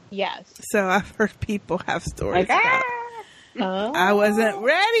 Yes. So I've heard people have stories like, about I wasn't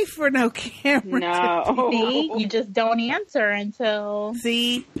ready for no camera. No. See, you just don't answer until...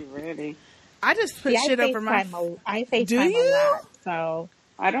 See? You're ready. I just put shit over my... I FaceTime Do you? a lot, so...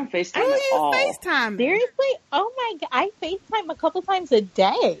 I don't FaceTime Who are at you all. FaceTiming? Seriously? Oh my God. I FaceTime a couple times a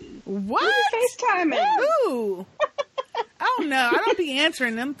day. What? Who are you FaceTiming? Who? Oh no, I don't be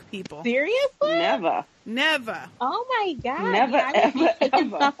answering them people. Seriously? Never. Oh my God. Never, I would be ever, taking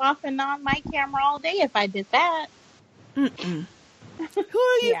ever. stuff off and on my camera all day if I did that. Mm-mm. Who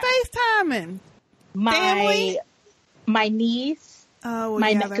are you FaceTiming? Family? My niece. Oh,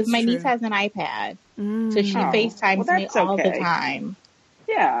 well, because my niece has an iPad, so she FaceTimes me all the time.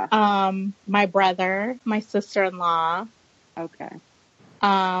 Yeah. My brother, my sister-in-law. Okay.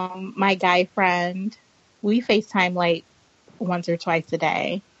 My guy friend. We FaceTime like once or twice a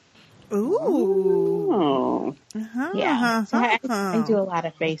day. Ooh. Oh. Yeah. So I do a lot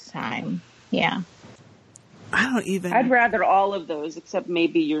of FaceTime. Yeah. I don't even. I'd rather all of those, except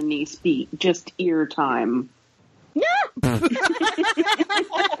maybe your niece be just ear time. Yeah. I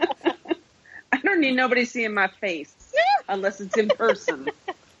don't need nobody seeing my face unless it's in person.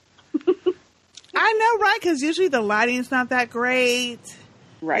 I know, right? Because usually the lighting's not that great.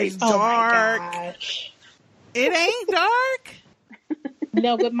 Right. It's dark. Oh my gosh. It ain't dark.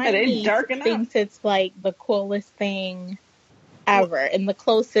 No, but my niece dark enough. thinks it's like the coolest thing ever, and the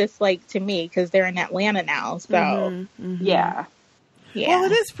closest like to me because they're in Atlanta now. So Yeah. Well,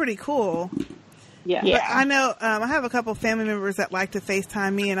 it is pretty cool. Yeah. But I know I have a couple family members that like to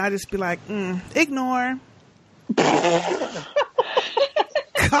FaceTime me, and I just be like, ignore.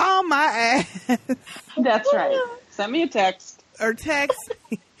 Call my ass. That's right. Send me a text. Or text.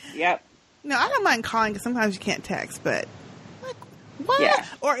 Yep. No, I don't mind calling because sometimes you can't text, but like, What? Yeah.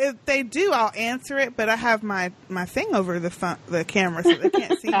 Or if they do, I'll answer it, but I have my thing over the camera so they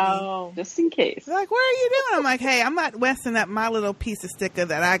can't see me. Oh, just in case. They're like, what are you doing? I'm like, hey, I'm not messing up my little piece of sticker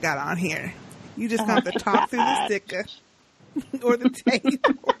that I got on here. You just have to talk through the sticker or the tape.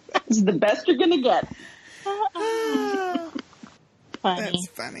 This is the best you're going to get. Funny. That's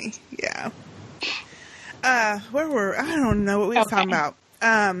funny. Yeah. I don't know what we were talking about.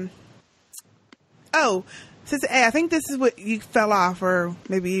 Sister A, I think this is what you fell off, or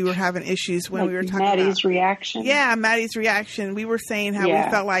maybe you were having issues when we were talking about Maddie's reaction. Yeah, Maddie's reaction. We were saying how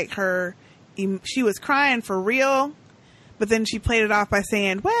we felt like she was crying for real, but then she played it off by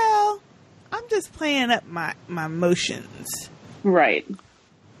saying, well, I'm just playing up my emotions. Right.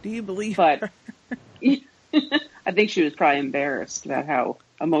 Do you believe her? I think she was probably embarrassed about how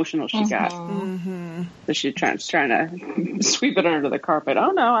emotional she got. Mm-hmm. So she's trying to sweep it under the carpet.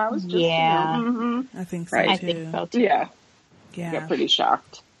 Oh no, I was just I think so too. I think so too. Yeah. Got pretty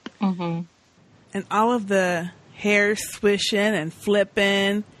shocked. Mm-hmm. And all of the hair swishing and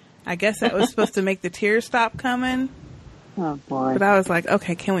flipping. I guess that was supposed to make the tears stop coming. Oh boy. But I was like,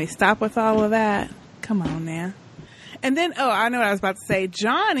 okay, can we stop with all of that? Come on now. And then, I know what I was about to say.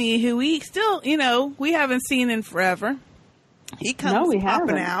 Johnny, who we still, we haven't seen in forever. He comes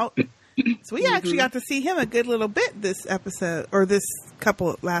popping out. So we actually got to see him a good little bit this episode, or this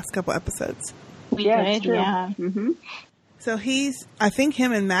last couple episodes. It's true. Yeah. Mm-hmm. So I think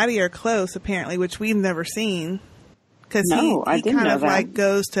him and Maddie are close, apparently, which we've never seen. Because he kind of like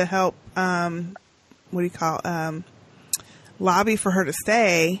goes to help, lobby for her to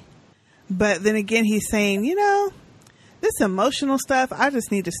stay. But then again, he's saying, this emotional stuff, I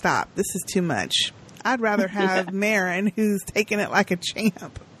just need to stop. This is too much. I'd rather have Marin, who's taking it like a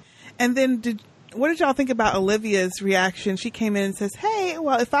champ. And then, what did y'all think about Olivia's reaction? She came in and says, hey,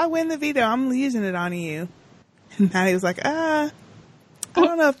 well, if I win the veto, I'm using it on you. And Maddie was like, I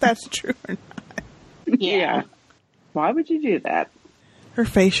don't know if that's true or not. Yeah. Why would you do that? Her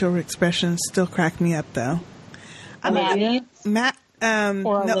facial expressions still crack me up, though. Olivia's.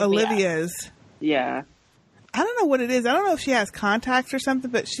 Yeah. I don't know what it is. I don't know if she has contacts or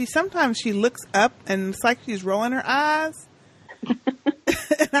something, but sometimes she looks up and it's like she's rolling her eyes. And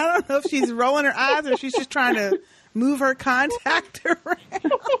I don't know if she's rolling her eyes or she's just trying to move her contact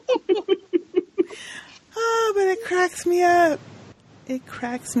around. Oh, but it cracks me up. It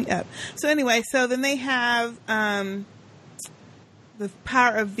cracks me up. So anyway, then they have the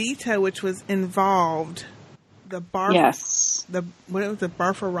power of veto, which was involved. What was the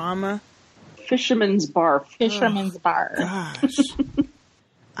Barfarama? Fisherman's barf. Fisherman's barf. Gosh.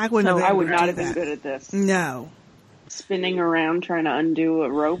 I would not have been good at this. No. Spinning around trying to undo a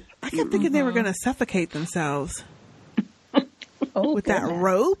rope. I kept thinking they were going to suffocate themselves. With that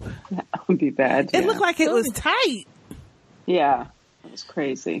rope. That would be bad. It looked like it was tight. Yeah. It was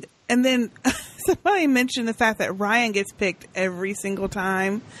crazy. And then somebody mentioned the fact that Ryan gets picked every single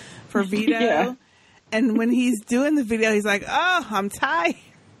time for veto. Yeah. And when he's doing the video, he's like, oh, I'm tired.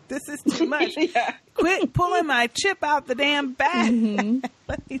 This is too much. Yeah. Quit pulling my chip out the damn bag. Mm-hmm.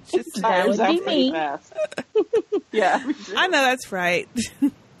 Let me just that would be me. Yeah. I know that's right.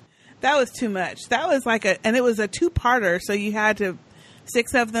 That was too much. That was and it was a 2-parter, so you had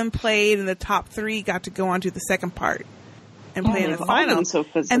 6 of them played, and the top 3 got to go on to the second part and play in the final. So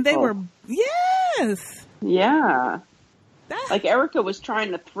physical. And they were, yes. Yeah. Like Erica was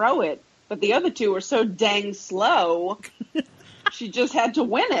trying to throw it, but the other 2 were so dang slow. She just had to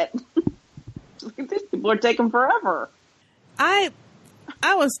win it. These people are taking forever. I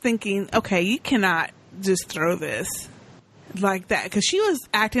was thinking, okay, you cannot just throw this like that, because she was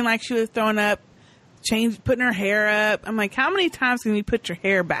acting like she was throwing up, putting her hair up. I'm like, how many times can you put your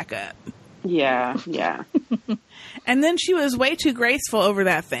hair back up? Yeah. And then she was way too graceful over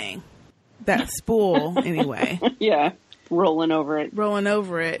that thing, that spool. Anyway, yeah, rolling over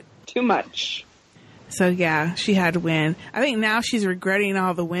it. Too much. So yeah, she had to win. I think now she's regretting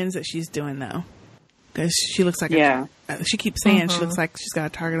all the wins that she's doing, though, because she looks like she keeps saying she looks like she's got a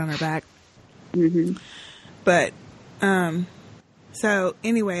target on her back. Mm-hmm. But so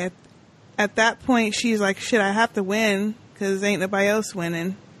anyway, at that point, she's like, shit, I have to win because ain't nobody else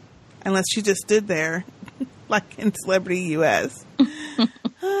winning unless she just stood there like in Celebrity US.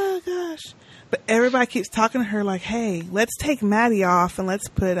 Oh gosh. But everybody keeps talking to her like, hey, let's take Maddie off and let's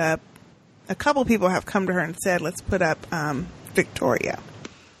put up, a couple people have come to her and said, let's put up Victoria.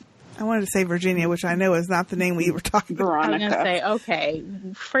 I wanted to say Virginia, which I know is not the name we were talking about. Veronica. I was going to say, okay,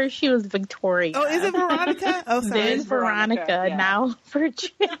 first she was Victoria. Oh, is it Veronica? Oh, sorry. There's Veronica, yeah. Now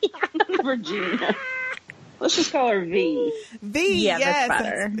Virginia. Virginia. Let's just call her V. V, yeah, yes. that's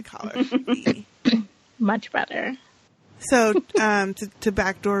better. Call her V. Much better. So, to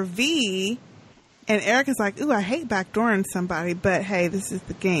backdoor V, and Erica's like, ooh, I hate backdooring somebody, but hey, this is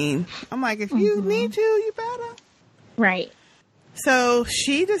the game. I'm like, if you need to, you better. Right. So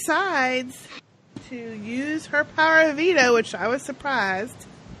she decides to use her power of veto, which I was surprised.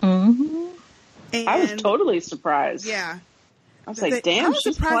 Mm-hmm. And I was totally surprised. Yeah. I was like, damn,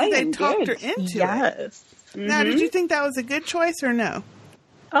 she's playing they talked her good. into it. Yes. Now, did you think that was a good choice or no?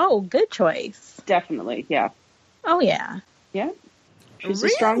 Oh, good choice. Definitely, yeah. Oh, yeah. Yeah. She's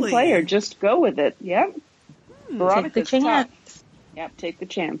Really? a strong player. Just go with it. Yep. Veronica's Take the chance. tough. Yep, take the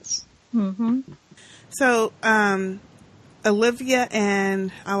chance. Mm-hmm. So, Olivia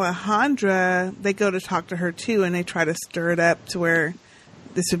and Alejandra, they go to talk to her too, and they try to stir it up to where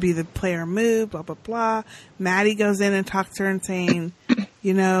this would be the player move, blah, blah, blah. Maddie goes in and talks to her and saying,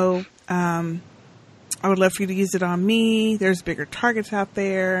 you know, I would love for you to use it on me. There's bigger targets out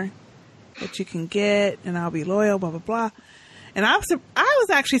there that you can get, and I'll be loyal, blah, blah, blah. And I was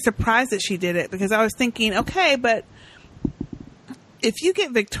actually surprised that she did it, because I was thinking, okay, but if you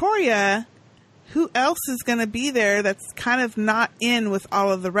get Victoria, who else is going to be there that's kind of not in with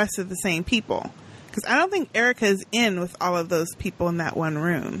all of the rest of the same people? Because I don't think Erica is in with all of those people in that one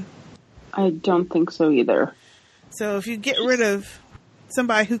room. I don't think so either. So if you get rid of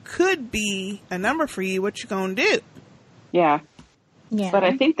somebody who could be a number for you, what you going to do? Yeah. Yeah. But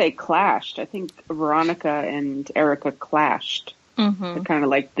I think they clashed. I think Veronica and Erica clashed. Mm-hmm. They're kind of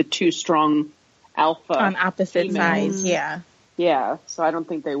like the two strong alpha. On opposite females. sides, yeah. Yeah, so I don't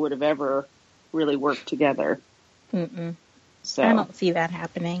think they would have ever really worked together. Mm-mm. So I don't see that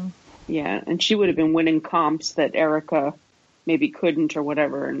happening. yeah, and she would have been winning comps that Erica maybe couldn't or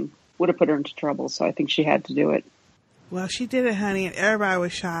whatever, and would have put her into trouble. So I think she had to do it. Well, she did it, honey, and everybody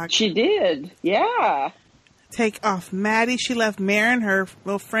was shocked. She did, yeah. Take off Maddie. She left Marin, her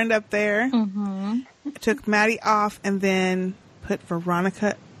little friend up there. Mm-hmm. Took Maddie off and then put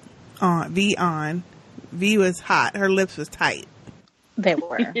Veronica on. V was hot. Her lips was tight. They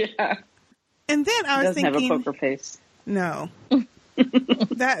were. Yeah. And then I was Doesn't thinking, have a poker face. no.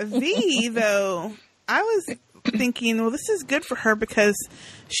 That V, though, I was thinking, well, this is good for her, because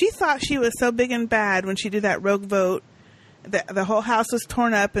she thought she was so big and bad when she did that rogue vote that the whole house was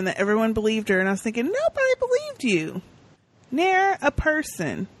torn up and that everyone believed her. And I was thinking, nobody believed you. Ne'er a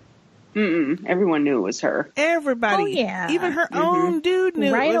person. Mm-mm. Everyone knew it was her. Everybody. Oh, yeah. Even her own dude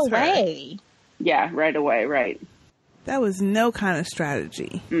knew Right it was away. her. Yeah, right away, right. That was no kind of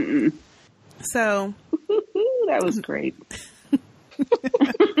strategy. Mm-mm. So. That was great.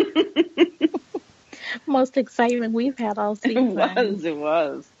 Most excitement we've had all season. It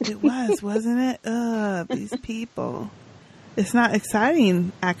was. It was, wasn't it? These people. It's not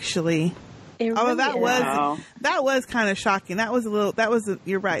exciting, actually. It Although really that was kind of shocking.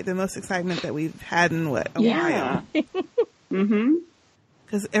 You're right, the most excitement that we've had in a Yeah. while. Mm-hmm.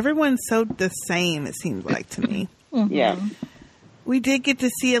 Because everyone's so the same, it seems like to me. Mm-hmm. Yeah. We did get to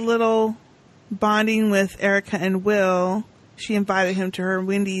see a little bonding with Erica and Will. She invited him to her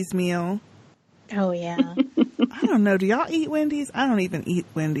Wendy's meal. Oh, yeah. I don't know. Do y'all eat Wendy's? I don't even eat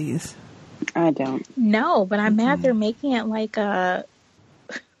Wendy's. I don't. No, but I'm mad they're making it like a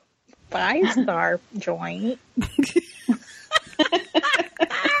 5-star joint.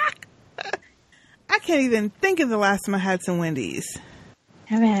 I can't even think of the last time I had some Wendy's.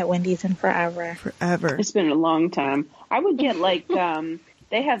 I haven't had Wendy's in forever. It's been a long time. I would get like,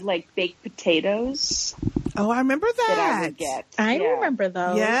 they have like baked potatoes Oh, I remember that. that I would get. I Yeah. remember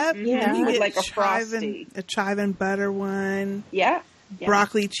those. Yep. Yeah. And you With get like a Frosty. a chive and butter one, Yeah. Yeah.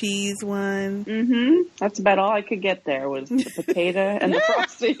 broccoli cheese one. Mm-hmm. That's about all I could get there was the potato and the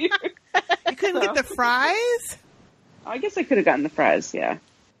Frosty. You couldn't get the fries? I guess I could have gotten the fries, yeah.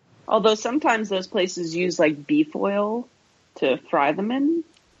 Although sometimes those places use like beef oil to fry them in.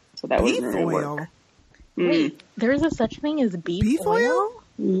 So that Beef wouldn't really oil? work. Wait, there's a such thing as beef, Beef oil?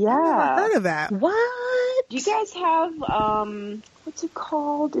 Yeah. I've heard of that. What? Do you guys have, what's it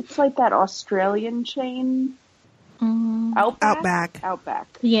called? It's like that Australian chain. Outback. Outback.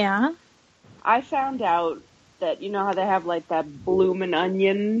 Yeah. I found out that, you know how they have like that bloomin'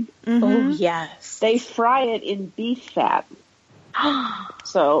 onion? Mm-hmm. Oh, yes. They fry it in beef fat.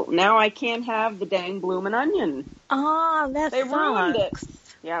 So now I can't have the dang bloomin' onion. Oh, that They ruined it. sucks.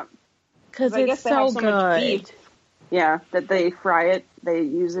 Yeah. Because I guess it's they have so so much beef. good. Yeah, that they fry it. They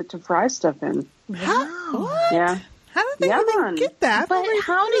use it to fry stuff in. How? What? Yeah. How did they Yeah, even man. get that? I've But never even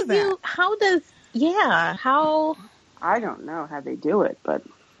how heard of did you, how, I don't know how they do it, but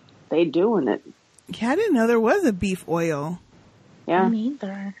they doing it. Yeah, I didn't know there was a beef oil. Yeah. me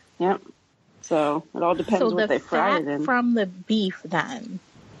neither. Yep. So it all depends So what the they fry fat it in. from the beef then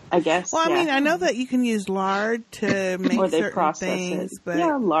I guess. Well, I mean, I know that you can use lard to make or they certain process things, it. but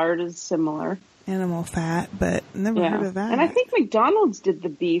Yeah, lard is similar. Animal fat, but never heard of that. And I think McDonald's did the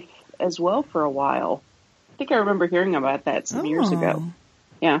beef as well for a while. I think I remember hearing about that some years ago.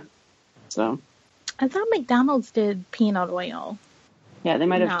 Yeah. So. I thought McDonald's did peanut oil. Yeah, they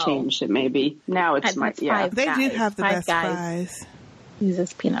might have changed it maybe. Now it's They do have the best fries.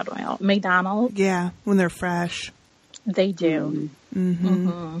 Uses peanut oil. McDonald's? Yeah, when they're fresh. They do.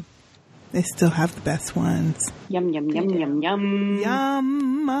 They still have the best ones. Yum, yum, yum, yum, yum.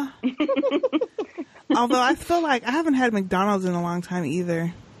 Yum. Although I feel like I haven't had McDonald's in a long time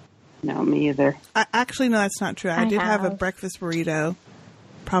either. No, me either. Actually, no, that's not true. I did have a breakfast burrito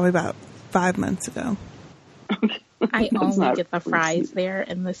probably about 5 months ago. I only get the fries there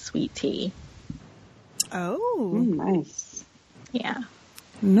and the sweet tea. Oh. Nice. Yeah.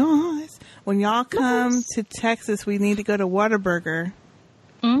 Nice. When y'all come to Texas, we need to go to Whataburger.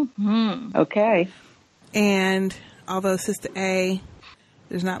 Okay. And although Sistah A,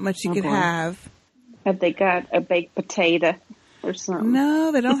 there's not much you could have. Have they got a baked potato or something?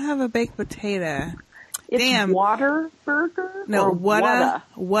 No, they don't have a baked potato. It's Damn. Whataburger? No,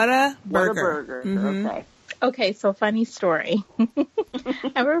 Whataburger. Okay. Okay, so funny story. I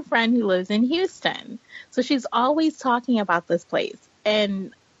have a friend who lives in Houston. So she's always talking about this place.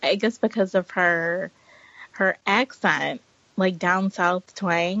 And I guess because of her accent, like down south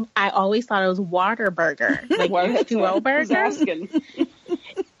twang, I always thought it was Waterburger, like H2O burger.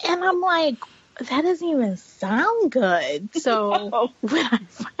 And I'm like, that doesn't even sound good. So when I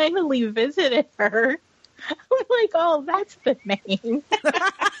finally visited her, I'm like, oh, that's the name.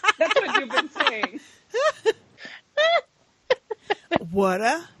 That's what you've been saying.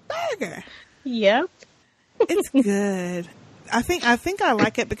 Whataburger. Yep. It's good. I think I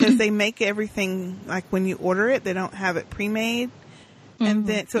like it because they make everything, like when you order it, they don't have it pre-made. And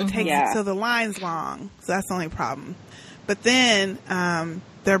then, so it takes, so the line's long. So that's the only problem. But then,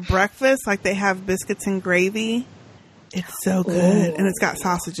 their breakfast, like they have biscuits and gravy. It's so good. And it's got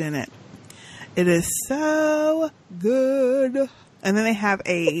sausage in it. It is so good. And then they have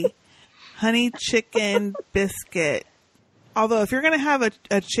a honey chicken biscuit. Although if you're going to have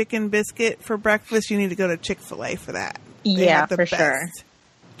a chicken biscuit for breakfast, you need to go to Chick-fil-A for that. They have the best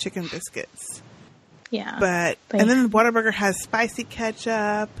chicken biscuits. Yeah. And then Whataburger has spicy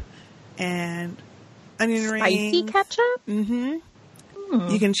ketchup and onion rings. Spicy ketchup? Mm-hmm.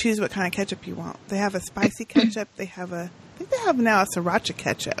 You can choose what kind of ketchup you want. They have a spicy ketchup. I think they have now a sriracha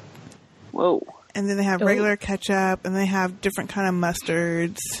ketchup. Whoa. And then they have regular ketchup, and they have different kind of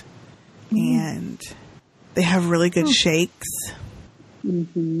mustards. And they have really good shakes.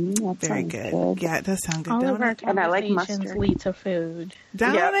 That Very good. Yeah, it does sound good. All don't of our it? And I like conversations mustard. lead to food.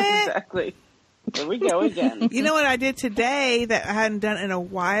 Don't it? Exactly. Here we go again. You know what I did today that I hadn't done in a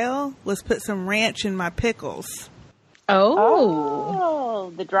while was put some ranch in my pickles.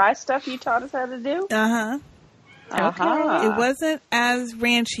 Oh, the dry stuff you taught us how to do? Uh-huh. Okay. It wasn't as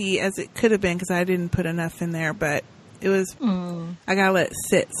ranchy as it could have been because I didn't put enough in there, but it was, I gotta let it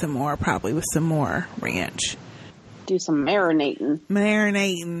sit some more, probably with some more ranch. Do some marinating.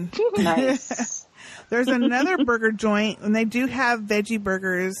 Nice. There's another burger joint, and they do have veggie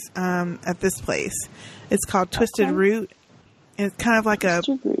burgers at this place. It's called Twisted Root, and it's kind of like a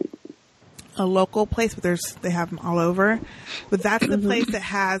local place, but they have them all over. But that's the place that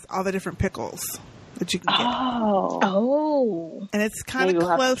has all the different pickles that you can get. Oh. And it's kind of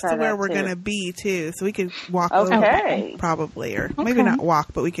close to where we're going to be, too. So we could walk over, probably. Or maybe not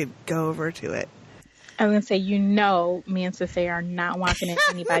walk, but we could go over to it. I was going to say, me and Sistah are not walking in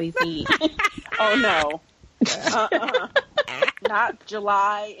anybody's eat. Oh, no. Not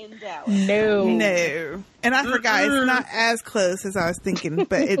July in Dallas. No. And I forgot, it's not as close as I was thinking,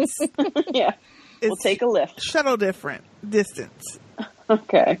 but it's... We'll take a lift. Shuttle distance.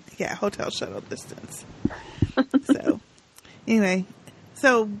 Okay. Yeah, hotel shuttle distance. So, anyway.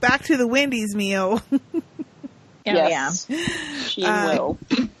 So, back to the Wendy's meal. Yes. She and Will.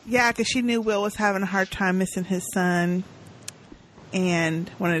 Yeah, because she knew Will was having a hard time missing his son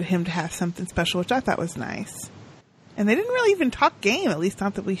and wanted him to have something special, which I thought was nice. And they didn't really even talk game, at least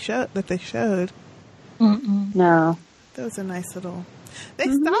not that they showed. No. That was a nice little...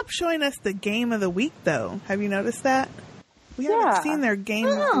 They stopped showing us the game of the week, though. Have you noticed that? We haven't seen their game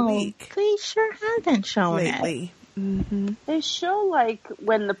of the week. They sure haven't shown lately. it. They show, like,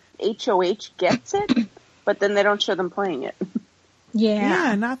 when the HOH gets it, but then they don't show them playing it.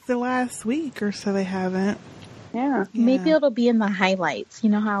 Yeah, not the last week or so they haven't. Yeah. Maybe it'll be in the highlights. You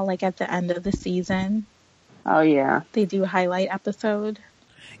know how, like, at the end of the season... Oh, yeah. They do a highlight episode.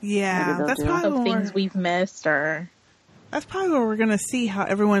 Yeah, that's probably of things we've missed or... that's probably where we're going to see how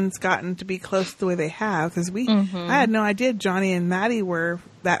everyone's gotten to be close the way they have. Because I had no idea Johnny and Maddie were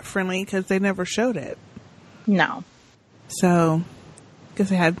that friendly because they never showed it. No. So, I guess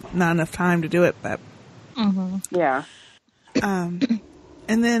they had not enough time to do it, but. Yeah. And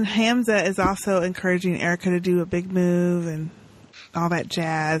then Hamza is also encouraging Erica to do a big move and all that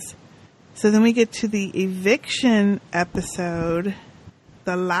jazz. So then we get to the eviction episode,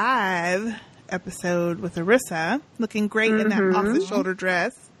 the live episode with Arissa, looking great in that off-the-shoulder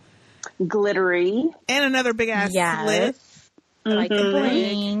dress. Glittery. And another big-ass slit. Like a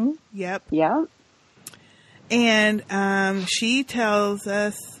bling. Yep. Yeah. And she tells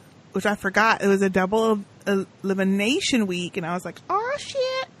us, which I forgot, it was a double elimination week, and I was like, oh,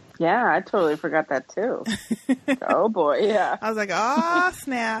 shit. Yeah, I totally forgot that, too. Oh, boy, yeah. I was like, oh,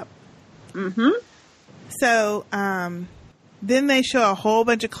 snap. So, then they show a whole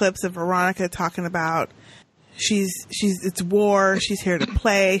bunch of clips of Veronica talking about it's war, she's here to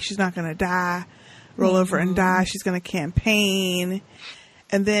play, she's not going to die, roll over and die, she's going to campaign.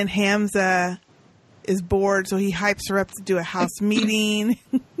 And then Hamza is bored, so he hypes her up to do a house meeting.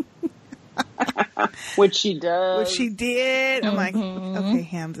 Which she does. Which she did. I'm like, okay,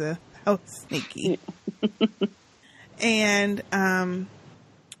 Hamza, how sneaky. And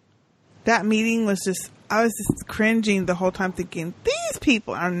that meeting was I was just cringing the whole time thinking, these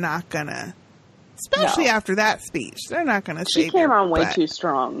people are not gonna, especially after that speech, they're not gonna say. She came on way too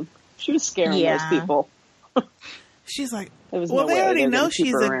strong. She was scaring those people. She's like, well, they already know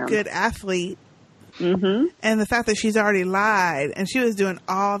she's a good athlete. And the fact that she's already lied, and she was doing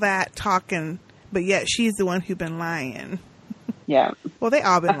all that talking, but yet she's the one who's been lying. Yeah. Well, they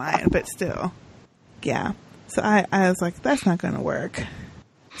all been lying, but still. Yeah. So I was like, that's not going to work.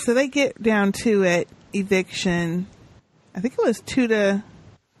 So they get down to it, eviction. I think it was 2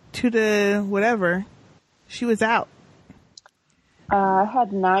 to whatever. She was out. I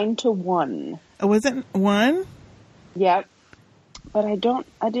had 9-1. Oh, was it 1? Yep. But I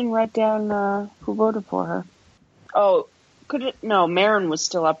didn't write down who voted for her. Oh, no, Marin was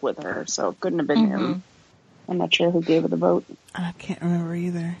still up with her, so it couldn't have been him. I'm not sure who gave her the vote. I can't remember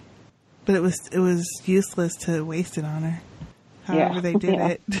either. But it was useless to waste it on her. However they did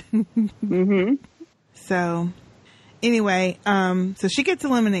it. So, anyway, so she gets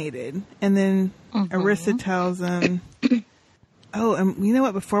eliminated. And then Arissa tells them, oh, and you know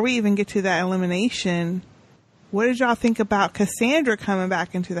what? Before we even get to that elimination, what did y'all think about Cassandra coming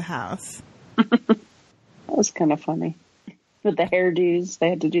back into the house? That was kind of funny. With the hairdos. They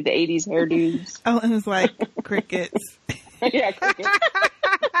had to do the 80s hairdos. Oh, and it was like crickets. Yeah, crickets.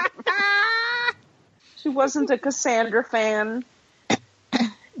 She wasn't a Cassandra fan.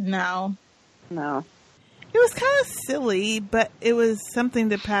 No. It was kind of silly, but it was something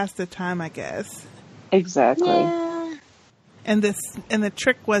to pass the time, I guess. Exactly. Yeah. And the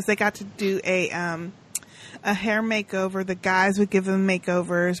trick was they got to do a hair makeover. The guys would give them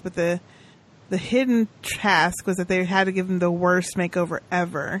makeovers, but the hidden task was that they had to give them the worst makeover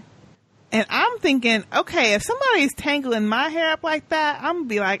ever. And I'm thinking, okay, if somebody's tangling my hair up like that, I'm going to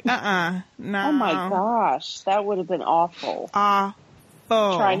be like, no. Oh my gosh, that would have been awful. Awful.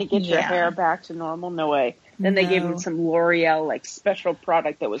 Trying to get your hair back to normal? No way. Then they gave them some L'Oreal, special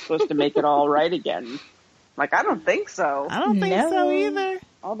product that was supposed to make it all right again. I don't think so. I don't think so either.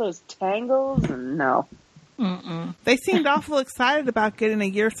 All those tangles, and no. They seemed awful excited about getting a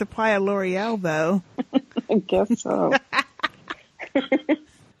year's supply of L'Oreal, though. I guess so.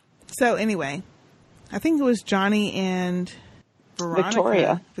 So anyway, I think it was Johnny and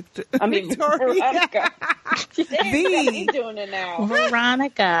Veronica. Victoria. Veronica. V. doing it now.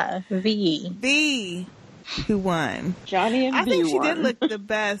 Veronica. V. Who won. Johnny and V. I think she won. did look the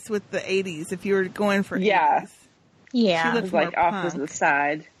best with the 80s if you were going for 80s. Yeah. She looked it was off to the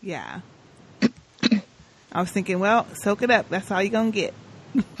side. Yeah. I was thinking, well, soak it up. That's all you're going to get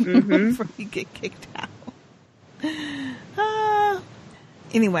before you get kicked out.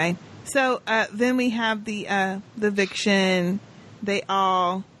 Anyway, so then we have the eviction. They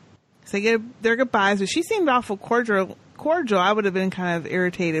all say their goodbyes, but she seemed awful cordial. I would have been kind of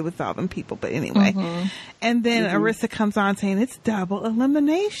irritated with all them people, but anyway. And then Arissa comes on saying it's double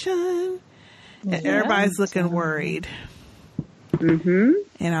elimination. And everybody's looking worried.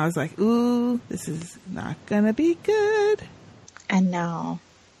 And I was like, ooh, this is not going to be good. I know.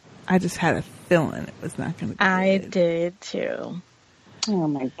 I just had a feeling it was not going to be I good. did too. Oh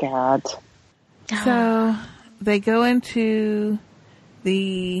my God. So they go into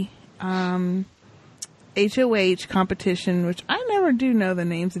the HOH competition, which I never do know the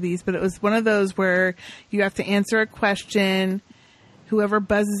names of these, but it was one of those where you have to answer a question. Whoever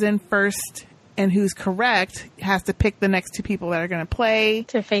buzzes in first and who's correct has to pick the next two people that are going to play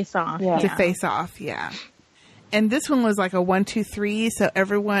to face off. To face off, yeah. And this one was like a 1, 2, 3. So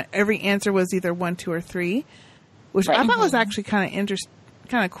every answer was either 1, 2, or 3, which I thought was actually kind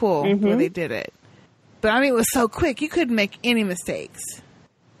of cool the way they did it. But I mean, it was so quick. You couldn't make any mistakes.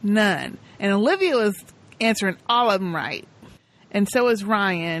 None. And Olivia was answering all of them right. And so was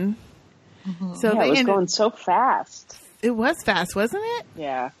Ryan. So it was going so fast. It was fast, wasn't it?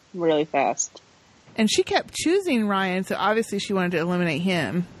 Yeah, really fast. And she kept choosing Ryan, so obviously she wanted to eliminate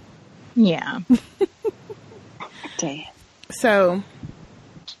him. Yeah. Damn. So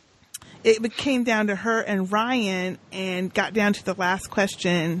it came down to her and Ryan and got down to the last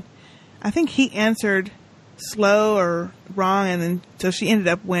question. I think he answered slow or wrong, and then so she ended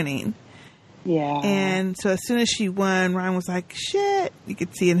up winning. Yeah. And so as soon as she won, Ryan was like, shit. You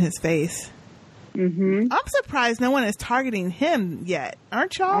could see in his face. I'm surprised no one is targeting him yet.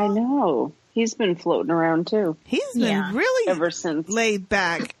 Aren't y'all? I know. He's been floating around too. He's been really ever since laid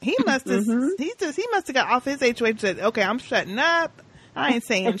back. He must have he must have got off his HOH and said, okay, I'm shutting up. I ain't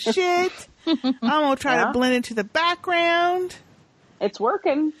saying shit. I'm gonna try to blend into the background. It's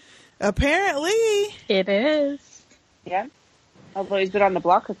working. Apparently. It is. Yeah. Although he's been on the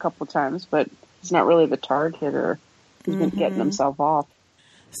block a couple times, but he's not really the target, or he's been getting himself off.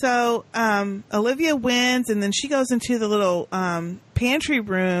 So Olivia wins, and then she goes into the little pantry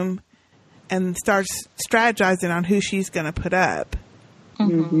room and starts strategizing on who she's going to put up.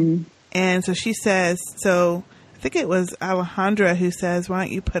 And so she says, I think it was Alejandra who says, why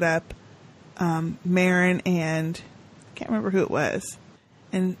don't you put up Marin and I can't remember who it was.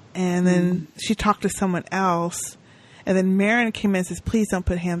 And then she talked to someone else. And then Marin came in and says, please don't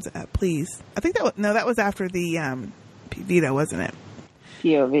put hands up, please. I think that was after the veto, wasn't it?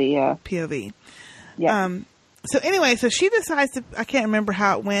 POV, yeah. POV. Yeah. So anyway, so she decides to, I can't remember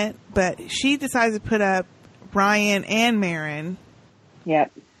how it went, but she decides to put up Ryan and Marin.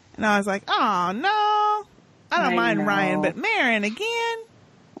 Yep. And I was like, oh, no. I don't mind Ryan, but Marin again?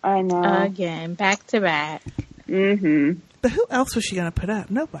 I know. Again, back to back. But who else was she going to put up?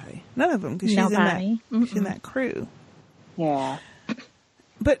 Nobody. None of them. Because she's in that crew. Yeah.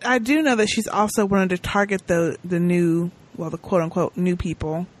 But I do know that she's also wanted to target the new, well, the quote-unquote new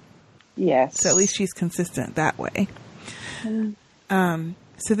people. Yes. So at least she's consistent that way.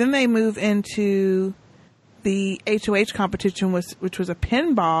 So then they move into the HOH competition, which was a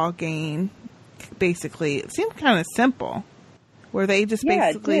pinball game, basically. It seemed kind of simple, where they just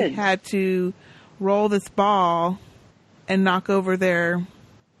basically had to roll this ball and knock over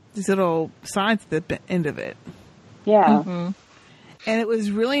these little signs at the end of it. Yeah. And it was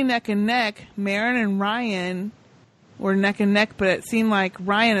really neck and neck. Marin and Ryan were neck and neck, but it seemed like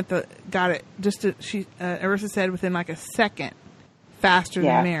Ryan got it just Arissa said within like a second faster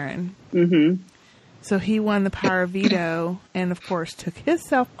than Marin. So he won the power veto and of course took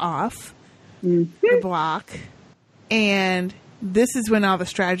himself off the block. And this is when all the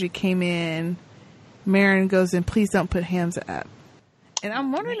strategy came in. Marin goes in, please don't put hands up. And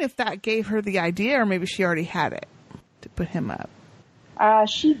I'm wondering if that gave her the idea, or maybe she already had it to put him up.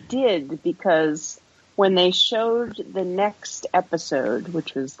 She did, because when they showed the next episode,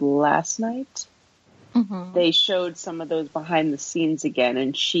 which was last night, they showed some of those behind the scenes again,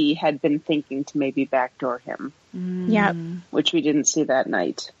 and she had been thinking to maybe backdoor him. Yep. Which we didn't see that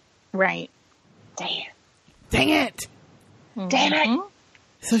night. Right. Dang it! Damn it!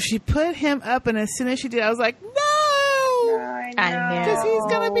 So she put him up, and as soon as she did, I was like, no! I know. Because he's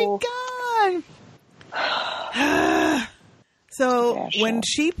going to be gone! So when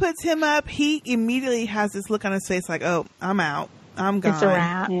she puts him up, he immediately has this look on his face like, oh, I'm out. I'm gone. It's a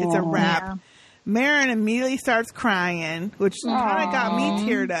wrap. It's a wrap. Yeah. Marin immediately starts crying, which kind of got me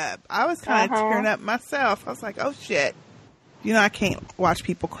teared up. I was kind of tearing up myself. I was like, oh, shit. You know, I can't watch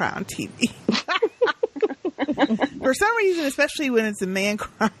people cry on TV. For some reason, especially when it's a man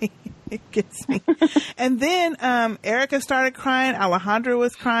crying, it gets me. And then Erica started crying. Alejandra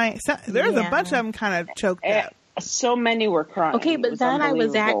was crying. So, there's a bunch of them kind of choked up. So many were crying. Okay, but then I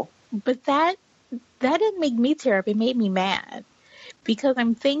was but that didn't make me tear up. It made me mad. Because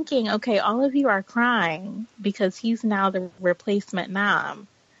I'm thinking, okay, all of you are crying because he's now the replacement Nam.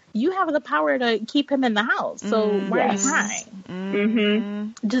 You have the power to keep him in the house. So why are you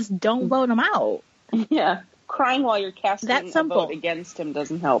crying? Just don't vote him out. Yeah. Crying while you're casting a vote against him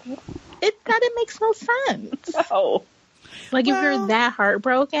doesn't help. It makes no sense. No. Like, if you're that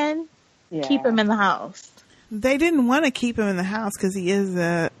heartbroken, keep him in the house. They didn't want to keep him in the house because he is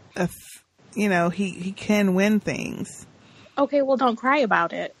he can win things. Okay, well, don't cry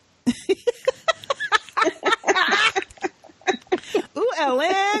about it. Ooh,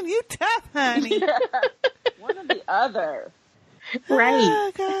 Ellen, you tough, honey. Yeah. One or the other. Right.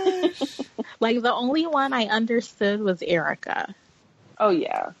 Oh, gosh. Like, the only one I understood was Erica. Oh,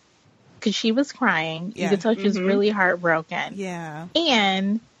 yeah. Because she was crying. Yeah. You could tell she was really heartbroken. Yeah.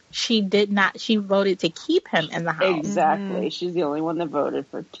 And she voted to keep him in the house. Exactly. She's the only one that voted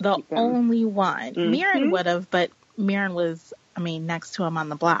for The keep him. only one. Mirren would have, but Mirren was, next to him on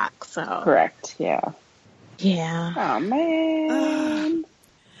the block, so. Correct, yeah. Yeah. Oh, man.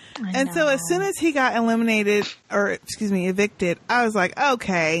 And so as soon as he got evicted, I was like,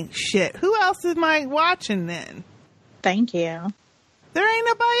 okay, shit. Who else am I watching then? Thank you. There ain't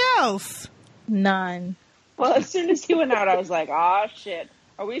nobody else. None. Well, as soon as he went out, I was like, oh, shit.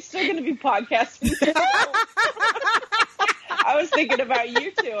 Are we still going to be podcasting? I was thinking about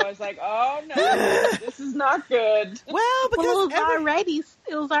you two. I was like, oh, no, this is not good. Well, because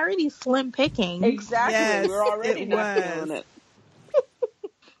it was already slim picking. Exactly. Yes, we were already not feeling it.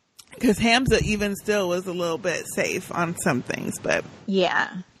 Because Hamza even still was a little bit safe on some things, but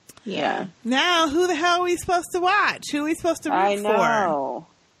Yeah. now who the hell are we supposed to watch? Who are we supposed to root for?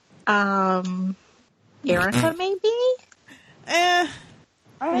 Erica, maybe? I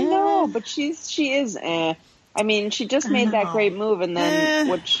know, but she is. I mean, she just made that great move, and then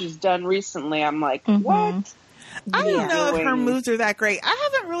what she's done recently, I'm like, what? I don't know if her moves are that great. I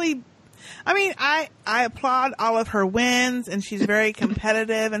haven't really. I mean, I applaud all of her wins, and she's very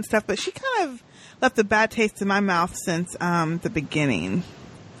competitive and stuff, but she kind of left a bad taste in my mouth since the beginning.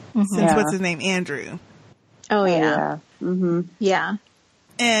 Since what's his name, Andrew. Oh yeah. Yeah. Mm-hmm. Yeah.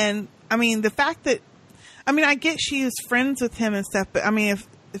 And I mean, the fact that I get she was friends with him and stuff, but I mean,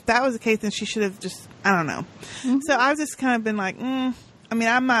 if that was the case, then she should have just I don't know. So I've just kind of been like, I mean,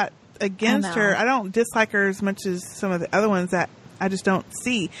 I'm not against her. I don't dislike her as much as some of the other ones that I just don't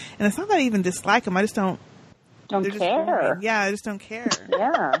see. And it's not that I even dislike them. I just don't care. Yeah, I just don't care.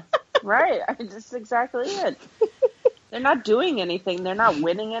 Yeah. Right. That's exactly it. They're not doing anything. They're not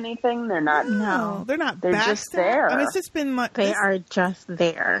winning anything. They're not. No, they're not. They're just there. I mean, it's just been like they are just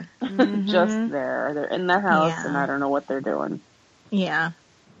there. Just there. They're in the house, and I don't know what they're doing. Yeah.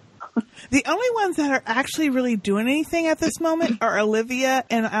 The only ones that are actually really doing anything at this moment are Olivia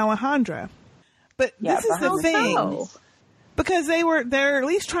and Alejandra. But this is the thing. So? Because they're at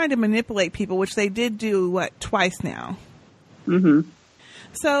least trying to manipulate people, which they did do, twice now. Mm-hmm.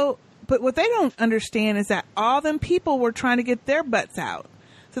 So, but what they don't understand is that all them people were trying to get their butts out.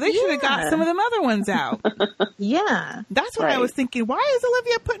 So they should have got some of them other ones out. Yeah. That's what I was thinking. Why is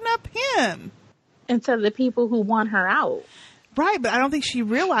Olivia putting up him? Instead of the people who want her out. Right, but I don't think she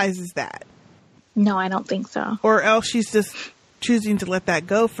realizes that. No, I don't think so. Or else she's just choosing to let that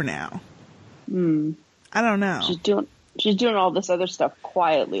go for now. I don't know. She's doing all this other stuff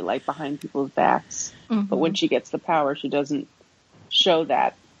quietly, like behind people's backs. But when she gets the power, she doesn't show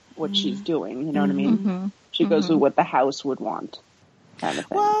that what she's doing. You know what I mean? She goes with what the house would want, kind of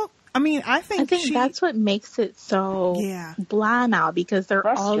thing. Well, I mean, I think that's what makes it so blah now, because they're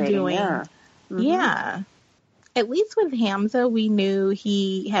all doing. Yeah. At least with Hamza, we knew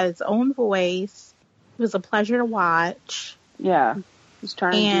he had his own voice. It was a pleasure to watch. Yeah. He's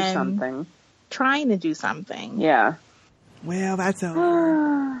trying to do something. Yeah. Well, that's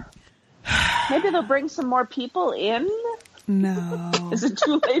over. Maybe they'll bring some more people in? No. Is it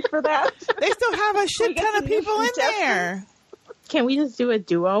too late for that? They still have a shit ton of people in there. Can we just do a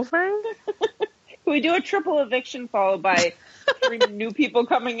do-over? Can we do a triple eviction followed by 3 new people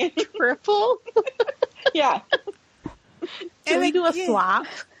coming in? Triple? Yeah. Can we do a swap?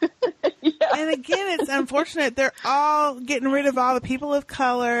 Yeah. And again, it's unfortunate. They're all getting rid of all the people of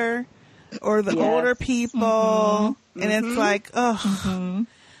color or the older people. And it's like, ugh.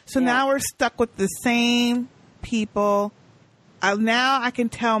 So now we're stuck with the same people. Now I can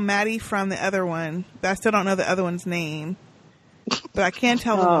tell Maddie from the other one, but I still don't know the other one's name. But I can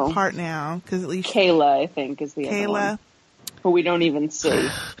tell them apart now, because at least Kayla, I think, is the other one. Who we don't even see.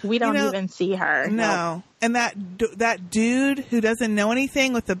 We don't even see her. No. And that dude who doesn't know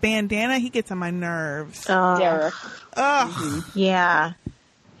anything with the bandana, he gets on my nerves. Derek. Ugh. Yeah.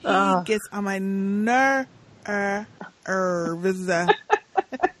 He gets on my nerves.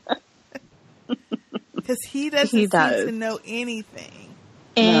 Because he doesn't seem to know anything.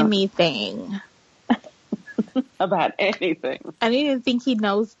 Anything. About anything. I don't even think he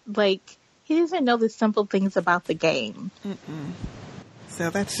knows, he doesn't know the simple things about the game.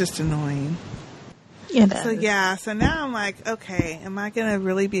 So that's just annoying. It is. So yeah, so now I'm like, okay, am I going to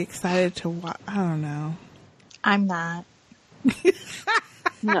really be excited to watch? I don't know. I'm not.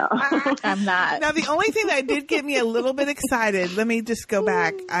 No. I'm not. Now, the only thing that did get me a little bit excited, let me just go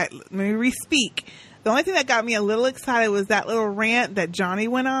back. Let me re-speak. The only thing that got me a little excited was that little rant that Johnny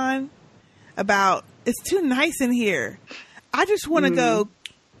went on about, it's too nice in here. I just want to go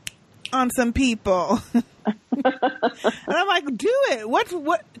on some people. And I'm like, do it. What,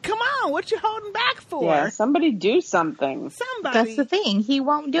 come on. What you holding back for? Yeah, somebody do something. Somebody. That's the thing. He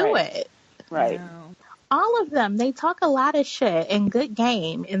won't do it. Right. No. All of them, they talk a lot of shit and good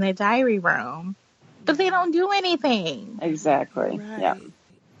game in their diary room, but they don't do anything. Exactly. Right. Yeah.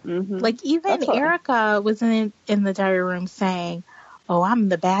 Mm-hmm. Like, even Erica was in the diary room saying, oh, I'm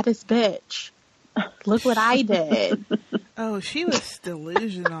the baddest bitch. Look what I did. Oh, she was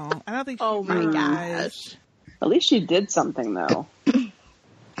delusional. I don't think she Oh, my realized. At least she did something, though.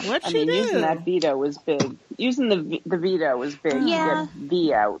 What'd I she mean, do? using that veto was big. Using the veto was big Yeah. to get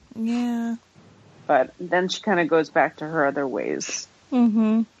V out. Yeah. But then she kind of goes back to her other ways.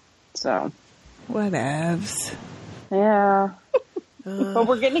 Mm-hmm. So, Whatevs. yeah. But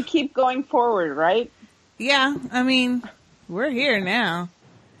we're going to keep going forward, right? Yeah, I mean, we're here now.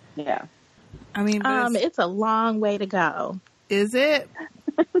 Yeah. I mean, but It's a long way to go. is it?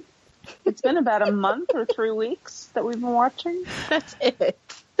 It's been about a month or 3 weeks that we've been watching. That's it.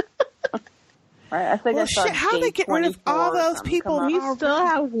 Right? I think Well, I saw shit, how they get rid of all 24 those people? come We up. still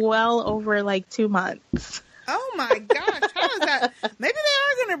have well over like 2 months. Oh my gosh, how is that? Maybe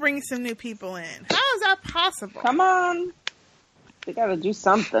they are going to bring some new people in. How is that possible? Come on. They got to do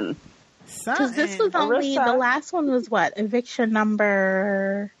something. Because this was only, Marissa. the last one was what? Eviction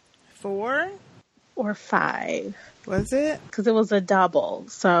number 4? or 5. Was it? Because it was a double.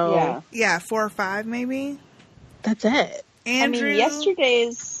 So Yeah. Yeah, 4 or 5 maybe. that's it. Andrew. I mean,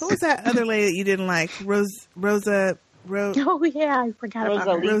 yesterday's Who was that other lady that you didn't like? Rosa. Oh, yeah. I forgot about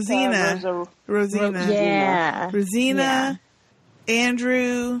her. Rosina. Rosina. Yeah. Rosina. Yeah.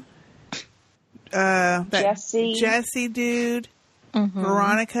 Andrew. That Jesse. Jesse dude. Mhm.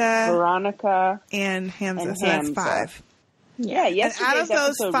 Veronica. And Hamza. And So that's Hamza. 5. Yeah, yesterday's out of those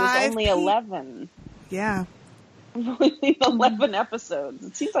episode 5 was only 11. Yeah. Only 11 episodes.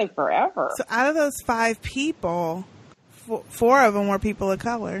 It seems like forever. So out of those 5 people, 4 of them were people of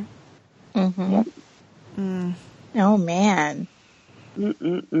color. Mm-hmm. Yep. Mm. Oh, man.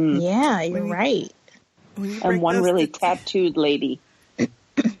 Mm-mm-mm. Yeah, you're When you- right. When you break And one those really statistics- tattooed lady.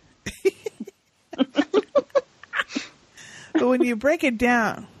 But when you break it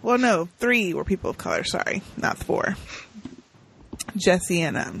down, well, no, 3 were people of color. Sorry, not 4. Jesse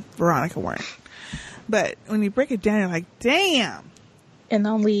and Veronica weren't. But when you break it down, you're like, damn. And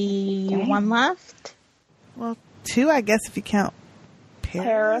only one left? Well, 2, I guess, if you count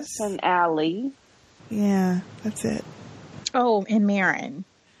Paris and Allie. Yeah, that's it. Oh, and Marin.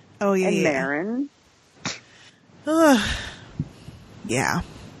 Oh, yeah, And yeah. Marin. Ugh. Yeah.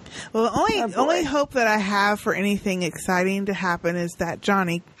 Well, the Oh, boy. only hope that I have for anything exciting to happen is that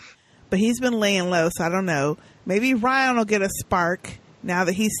Johnny, but he's been laying low, so I don't know. Maybe Ryan will get a spark now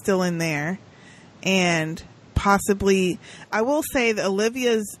that he's still in there. And possibly, I will say that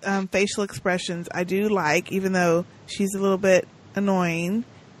Olivia's facial expressions I do like, even though she's a little bit annoying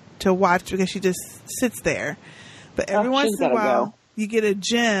to watch because she just sits there. But every once she's in a gotta while, go. you get a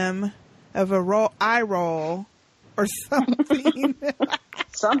gem of a eye roll or something.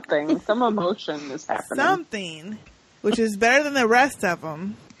 Some emotion is happening. Something, which is better than the rest of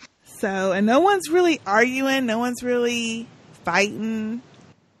them. So, and no one's really arguing. No one's really fighting.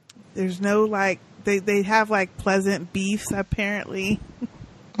 There's no they have pleasant beefs apparently.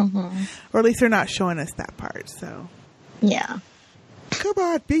 Mm-hmm. Or at least they're not showing us that part. So, Yeah. come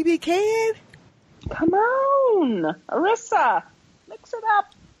on, BB Can. Come on, Arissa, mix it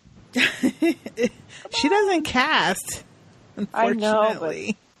up. She doesn't cast, I know,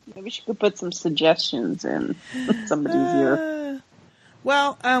 unfortunately. but maybe she could put some suggestions in somebody's ear.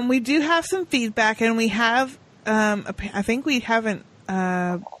 Well, we do have some feedback, and we have, I think we haven't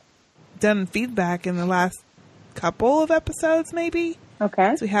done feedback in the last couple of episodes, maybe.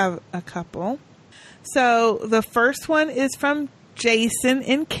 Okay. So we have a couple. So the first one is from Jason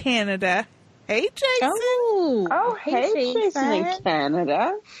in Canada. Hey, Jason. Oh, hey, Jason in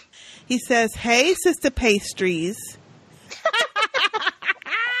Canada. He says, hey, Sistah Pastries.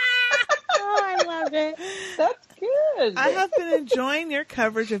 Oh, I love it. That's good. I have been enjoying your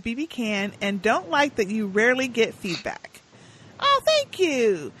coverage of BB Can and don't like that you rarely get feedback. Oh, thank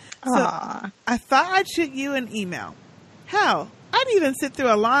you. So Aw. I thought I'd shoot you an email. Hell, I'd even sit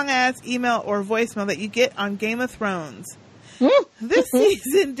through a long-ass email or voicemail that you get on Game of Thrones. This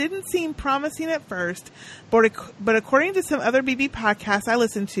season didn't seem promising at first, but according to some other BB podcasts I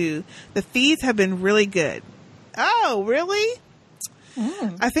listen to, the feeds have been really good. Oh, really?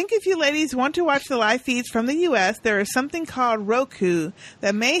 I think if you ladies want to watch the live feeds from the U.S., there is something called Roku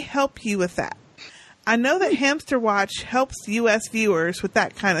that may help you with that. I know that Hamster Watch helps U.S. viewers with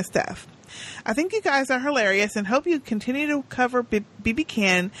that kind of stuff. I think you guys are hilarious and hope you continue to cover BB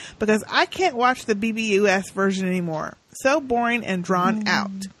Can because I can't watch the BBUS version anymore. So boring and drawn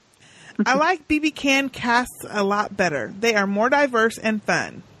out. I like BB Can casts a lot better. They are more diverse and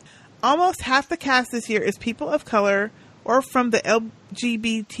fun. Almost half the cast this year is people of color or from the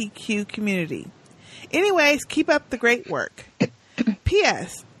LGBTQ community. Anyways, keep up the great work.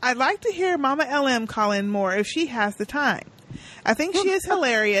 P.S. I'd like to hear Mama LM call in more if she has the time. I think she is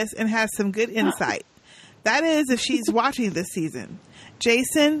hilarious and has some good insight. That is, if she's watching this season.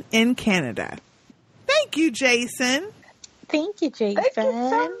 Jason in Canada. Thank you, Jason. Thank you, Jason. Thank you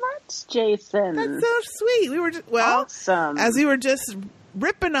so much, Jason. That's so sweet. We were just, awesome. As we were just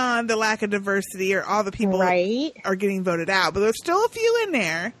ripping on the lack of diversity or all the people are getting voted out, but there's still a few in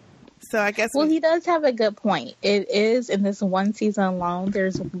there. So I guess. Well, he does have a good point. It is in this one season alone.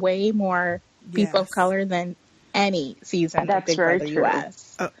 There's way more people of color than any season. That's Big very Brother true.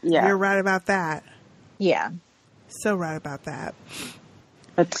 US. Yeah, you're right about that. Yeah, so right about that.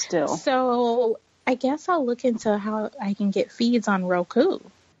 But still, so I guess I'll look into how I can get feeds on Roku.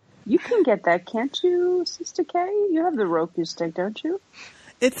 You can get that, can't you, Sister K? You have the Roku stick, don't you?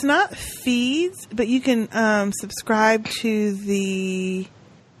 It's not feeds, but you can subscribe to the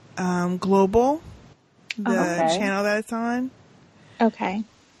Global, the channel that it's on. Okay.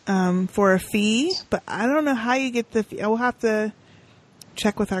 For a fee, but I don't know how you get the fee. I will have to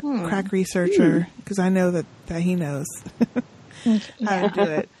check with our crack researcher because I know that he knows how to do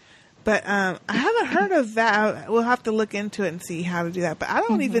it. But I haven't heard of that. We'll have to look into it and see how to do that. But I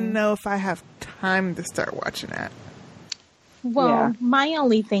don't even know if I have time to start watching that. Well, my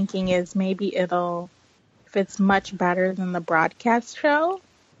only thinking is maybe if it's much better than the broadcast show,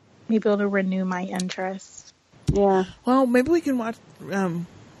 maybe it'll renew my interest. Yeah. Well, maybe we can watch,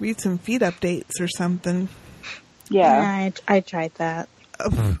 read some feed updates or something. Yeah, I tried that.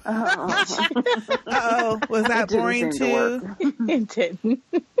 Uh-oh. Was that boring too? It didn't.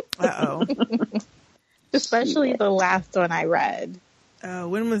 Uh-oh. Especially the last one I read.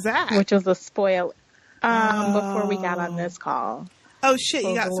 When was that? Which was a spoil. Before we got on this call. Oh shit!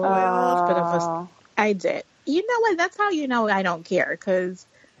 You got spoiled. I did. You know what? That's how you know I don't care because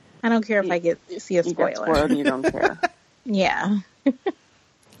I don't care if I see a spoiler. You get spoiled, you don't care. Yeah.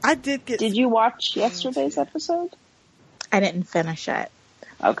 I did get. Did you watch yesterday's episode? I didn't finish it.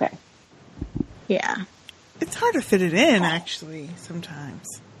 Okay. Yeah. It's hard to fit it in, actually. Sometimes.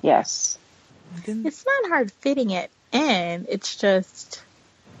 Yes. It's not hard fitting it in. It's just.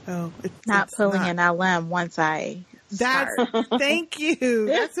 It's not pulling an LM once I start. Thank you.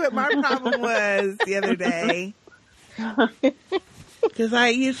 That's what my problem was the other day. Because I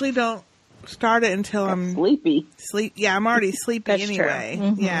usually don't start it until I'm sleepy. Yeah, I'm already sleepy anyway.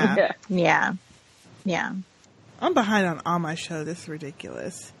 Mm-hmm. Yeah. Yeah. I'm behind on all my shows. This is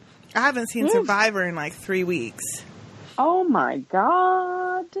ridiculous. I haven't seen Survivor in like 3 weeks. Oh my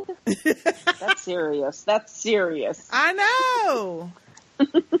God. That's serious. That's serious. I know.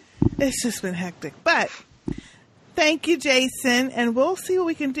 It's just been hectic, but thank you, Jason, and we'll see what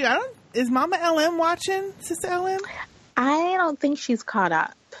we can do. Is Mama LM watching, Sister LM? I don't think she's caught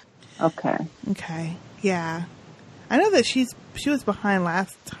up. Okay, yeah. I know that she was behind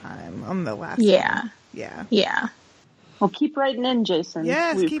last time on the last. Yeah. Well, keep writing in, Jason.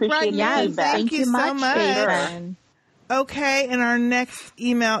 Yes, we keep appreciate writing in. Thank you so much. Jason. Okay, and our next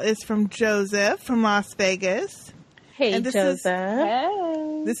email is from Joseph from Las Vegas. Hey, and this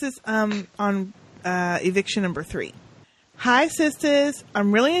Joseph. This is on eviction number 3. Hi, sisters.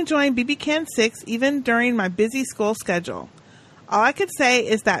 I'm really enjoying BB Can 6 even during my busy school schedule. All I could say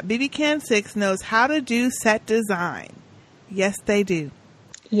is that BB Can 6 knows how to do set design. Yes, they do.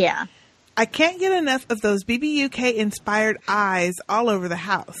 Yeah. I can't get enough of those BBUK inspired eyes all over the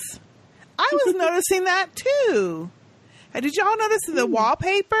house. I was noticing that too. Did y'all notice the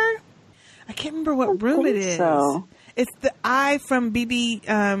wallpaper? I can't remember what room it is. So. It's the eye from BB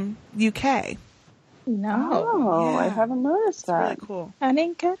UK. No. Yeah. I haven't noticed that. It's really cool. I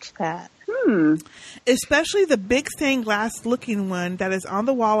didn't catch that. Especially the big stained glass looking one that is on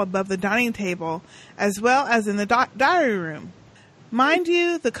the wall above the dining table, as well as in the diary room. Mind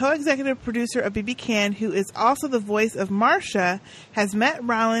you, the co-executive producer of BB Can, who is also the voice of Marsha, has met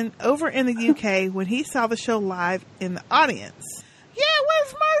Rylan over in the UK when he saw the show live in the audience. Yeah,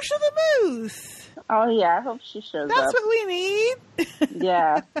 where's Marsha the Moose? Oh, yeah, I hope she shows up. That's what we need.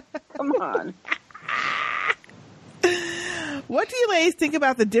 Yeah, come on. What do you ladies think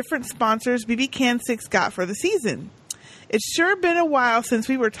about the different sponsors BB Can 6 got for the season? It's sure been a while since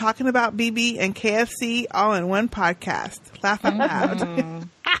we were talking about BB and KFC all in one podcast. Laugh out loud.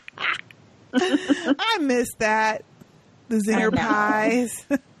 I miss that. The zinger pies.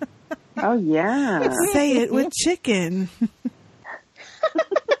 Oh, yeah. Say it with chicken.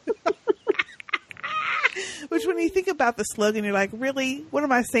 Which, when you think about the slogan, you're like, really? What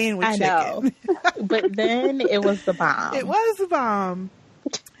am I saying with chicken? I know. But then it was the bomb. It was the bomb.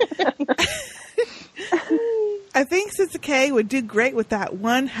 I think Sistah K would do great with that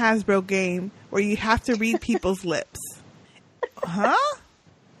one Hasbro game where you have to read people's lips. Huh?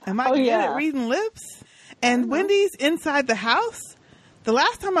 Am I good at reading lips? And Wendy's Inside the House? The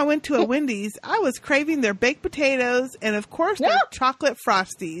last time I went to a Wendy's, I was craving their baked potatoes and, of course, their chocolate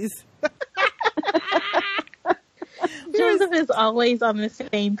Frosties. Joseph is always on the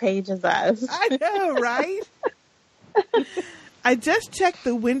same page as us. I know, right? I just checked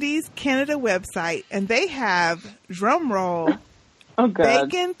the Wendy's Canada website, and they have, drum roll,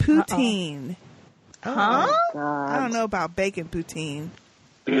 bacon poutine. Oh, huh? I don't know about bacon poutine.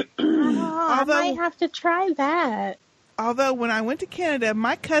 I might have to try that. Although, when I went to Canada,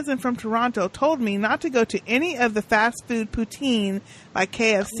 my cousin from Toronto told me not to go to any of the fast food poutine like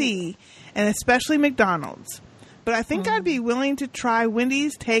KFC, and especially McDonald's. But I think I'd be willing to try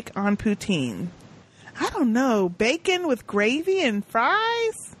Wendy's take on poutine. I don't know. Bacon with gravy and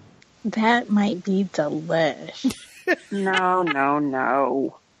fries? That might be delish.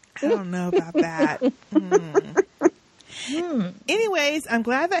 No. I don't know about that. Anyways, I'm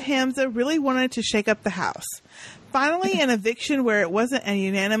glad that Hamza really wanted to shake up the house. Finally, an eviction where it wasn't a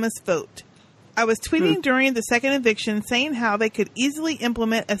unanimous vote. I was tweeting during the second eviction saying how they could easily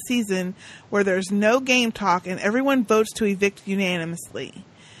implement a season where there's no game talk and everyone votes to evict unanimously.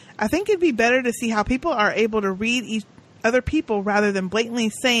 I think it'd be better to see how people are able to read other people rather than blatantly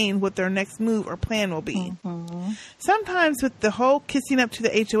saying what their next move or plan will be. Sometimes with the whole kissing up to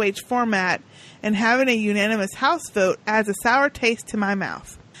the HOH format and having a unanimous house vote adds a sour taste to my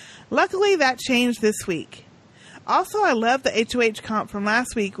mouth. Luckily, that changed this week. Also, I love the HOH comp from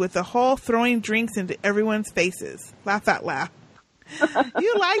last week with the whole throwing drinks into everyone's faces. Laugh out loud.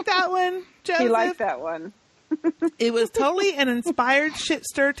 You like that one, Joseph? He liked that one. It was totally an inspired shit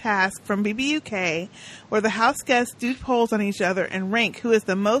stir task from BBUK where the house guests do polls on each other and rank who is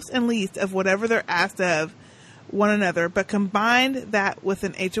the most and least of whatever they're asked of one another, but combined that with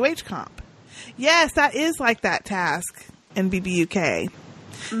an HOH comp. Yes, that is like that task in BBUK.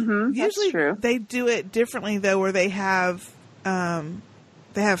 Usually true. They do it differently though, where they have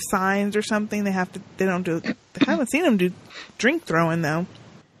signs or something. I haven't seen them do drink throwing though.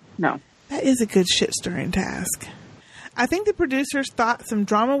 No. That is a good shit stirring task. I think the producers thought some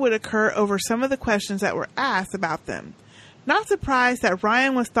drama would occur over some of the questions that were asked about them. Not surprised that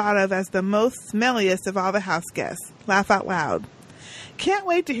Ryan was thought of as the most smelliest of all the house guests. Laugh out loud. Can't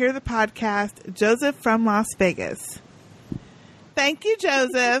wait to hear the podcast. Joseph from Las Vegas. Thank you,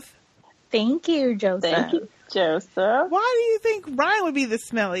 Joseph. Thank you, Joseph. Thank you, Joseph. Why do you think Ryan would be the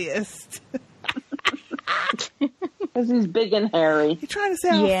smelliest? Because he's big and hairy. You trying to say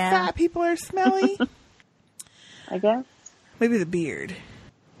all fat people are smelly? I guess. Maybe the beard.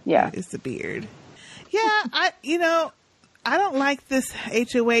 Yeah. It's the beard. Yeah, I don't like this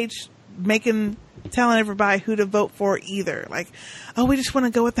HOH telling everybody who to vote for either. Like, oh, we just want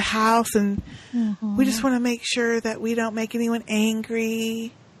to go with the house and we just want to make sure that we don't make anyone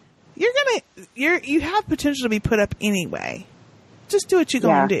angry. You have potential to be put up anyway. Just do what you're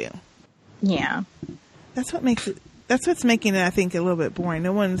going to do. Yeah. That's what's making it, I think, a little bit boring.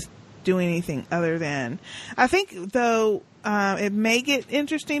 No one's doing anything other than, I think though, it may get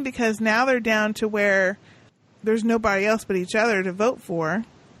interesting because now they're down to where there's nobody else but each other to vote for.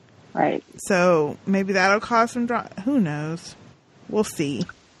 Right. So maybe that'll cause some drama. Who knows? We'll see.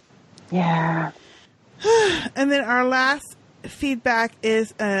 Yeah. And then our last feedback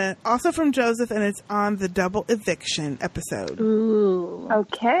is also from Joseph, and it's on the double eviction episode. Ooh.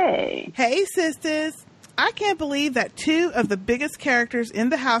 Okay. Hey, sisters. I can't believe that two of the biggest characters in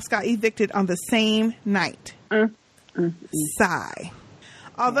the house got evicted on the same night. Sigh.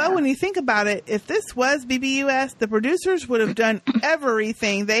 Although, when you think about it, if this was BBUS, the producers would have done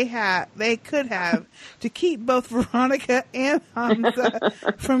everything they could have to keep both Veronica and Hamza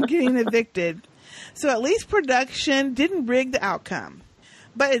from getting evicted. So at least production didn't rig the outcome.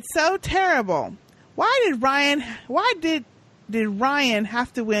 But it's so terrible. Why did Ryan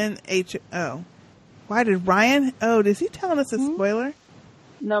have to win HO? Why did Ryan? Oh, is he telling us a spoiler?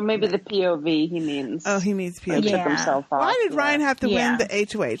 No, maybe the POV he means. Oh, he means POV. Took himself off. Why did Ryan have to win the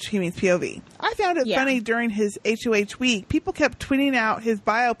HOH? He means POV. I found it funny during his HOH week. People kept tweeting out his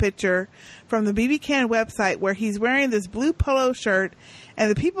bio picture from the BBCan website where he's wearing this blue polo shirt, and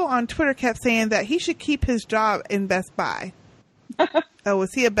the people on Twitter kept saying that he should keep his job in Best Buy. Oh,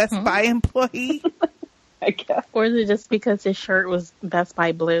 was he a Best Buy employee? I guess. Or is it just because his shirt was Best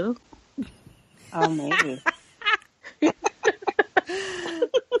Buy blue? Oh, maybe.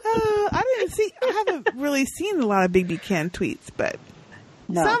 I haven't really seen a lot of BB Ken tweets, but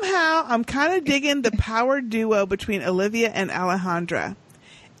somehow I'm kind of digging the power duo between Olivia and Alejandra.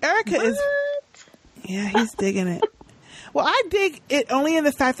 Erica he's digging it. Well, I dig it only in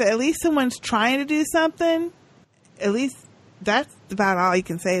the fact that at least someone's trying to do something. At least that's about all you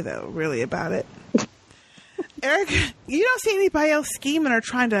can say, though, really, about it. Erica, you don't see anybody else scheming or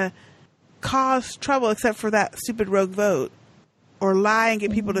trying to cause trouble except for that stupid rogue vote. Or lie and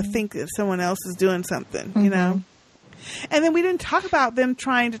get people to think that someone else is doing something, you know? And then we didn't talk about them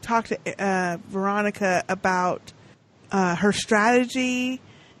trying to talk to Veronica about her strategy.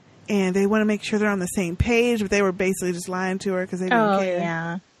 And they want to make sure they're on the same page. But they were basically just lying to her because they didn't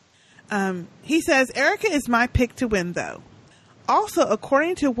care. Yeah. He says, Erica is my pick to win, though. Also,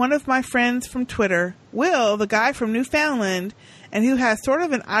 according to one of my friends from Twitter, Will, the guy from Newfoundland, and who has sort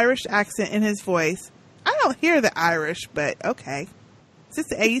of an Irish accent in his voice. I don't hear the Irish, but okay.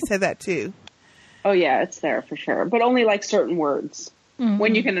 Sister A, you said that too. Oh, yeah, it's there for sure. But only like certain words.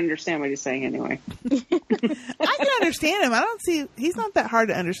 When you can understand what he's saying anyway. I can understand him. He's not that hard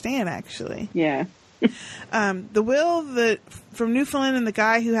to understand, actually. Yeah. The Will from Newfoundland and the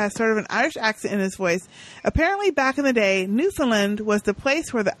guy who has sort of an Irish accent in his voice. Apparently, back in the day, Newfoundland was the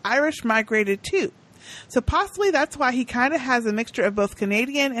place where the Irish migrated to. So possibly that's why he kind of has a mixture of both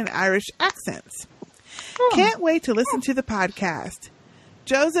Canadian and Irish accents. Can't wait to listen to the podcast.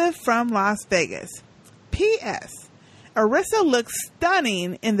 Joseph from Las Vegas. P.S. Arissa looks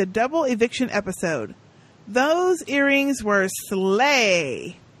stunning in the double eviction episode. Those earrings were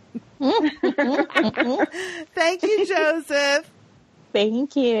slay. Thank you, Joseph.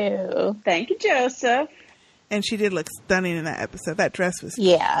 Thank you. Thank you, Joseph. And she did look stunning in that episode. That dress was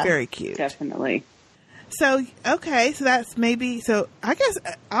very cute. Definitely. So, okay, so that's maybe... So, I guess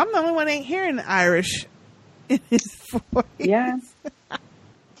I'm the only one ain't hearing the Irish in his voice. Yeah.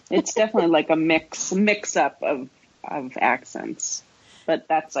 It's definitely like a mix-up of accents. But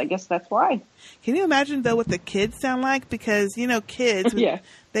I guess that's why. Can you imagine, though, what the kids sound like? Because, kids,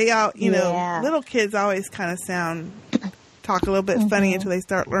 they all, little kids always kind of talk a little bit funny until they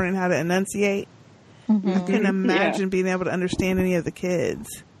start learning how to enunciate. I couldn't imagine being able to understand any of the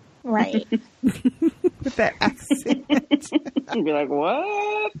kids. Right. With that accent. You'd be like,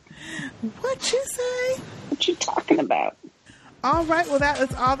 what? What you say? What you talking about? All right. Well, that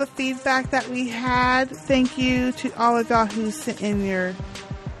was all the feedback that we had. Thank you to all of y'all who sent in your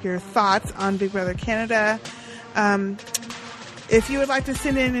thoughts on Big Brother Canada. If you would like to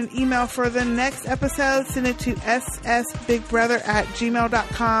send in an email for the next episode, send it to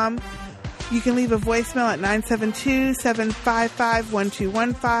ssbigbrother@gmail.com. You can leave a voicemail at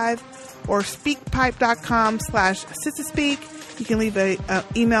 972-755-1215 or speakpipe.com/sistahspeak. You can leave an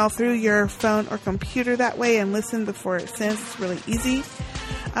email through your phone or computer that way and listen before it sends. It's really easy.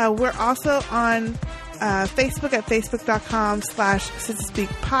 We're also on Facebook at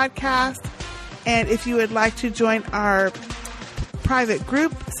facebook.com/sistahspeakpodcast. And if you would like to join our private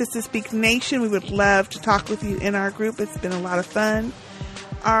group, Sistah Speak Nation, we would love to talk with you in our group. It's been a lot of fun.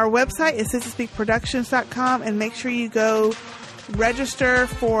 Our website is sistahspeakproductions.com, and make sure you go register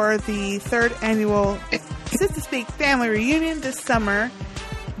for the 3rd annual Sistah Speak Family Reunion this summer,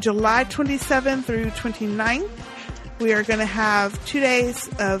 July 27th through 29th. We are going to have 2 days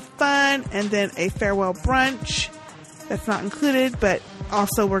of fun and then a farewell brunch. That's not included, but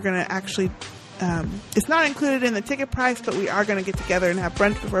also we're going to actually, it's not included in the ticket price, but we are going to get together and have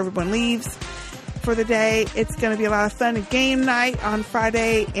brunch before everyone leaves for the day. It's going to be a lot of fun. A game night on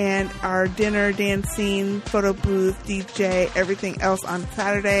Friday and our dinner, dancing, photo booth, DJ, everything else on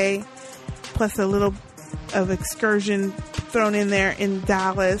Saturday, plus a little of excursion thrown in there in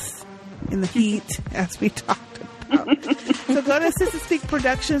Dallas in the heat, as we talked about. So go to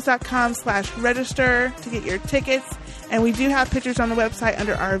sistahspeakproductions.com/register to get your tickets. And we do have pictures on the website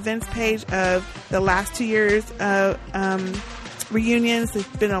under our events page of the last 2 years of reunions. It's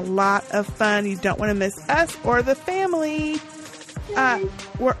been a lot of fun. You don't want to miss us or the family.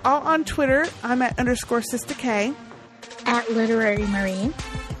 We're all on Twitter. I'm at _SistahK. At Literary Marine.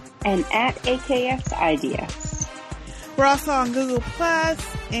 And at AKSIDS. We're also on Google Plus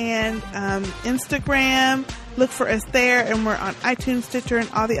and Instagram. Look for us there. And we're on iTunes, Stitcher, and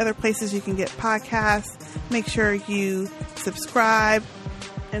all the other places you can get podcasts. Make sure you subscribe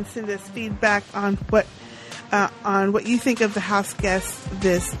and send us feedback on what you think of the house guests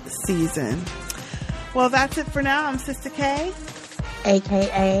this season. Well, that's it for now. I'm Sistah K.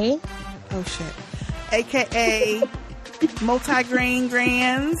 AKA. Oh, shit. AKA multi-grain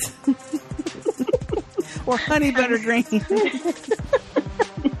grands. Or honey butter grains.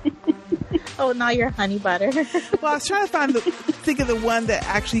 Oh, now you're honey butter. Well, I was trying to think of the one that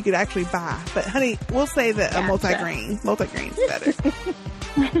actually you could actually buy. But honey, we'll say that a multi-grain. Multi-grain's better.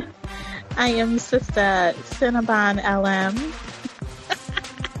 I am Sistah Cinnabon LM.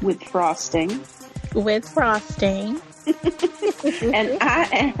 With frosting. With frosting. And I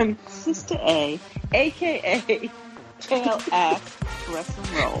am Sistah A, a.k.a. Kale Ass Dress and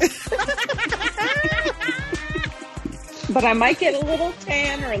Roll. But I might get a little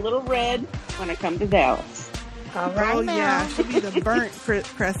tan or a little red when I come to Dallas. All right, oh, yeah. Should be the burnt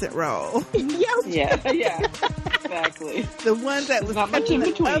crescent roll. Yeah, exactly. The one that was not much kept in in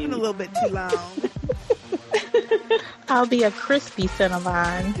the between. oven a little bit too long. I'll be a crispy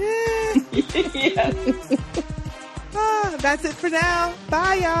Cinnabon. Yes. That's it for now.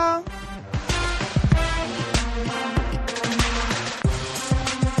 Bye, y'all.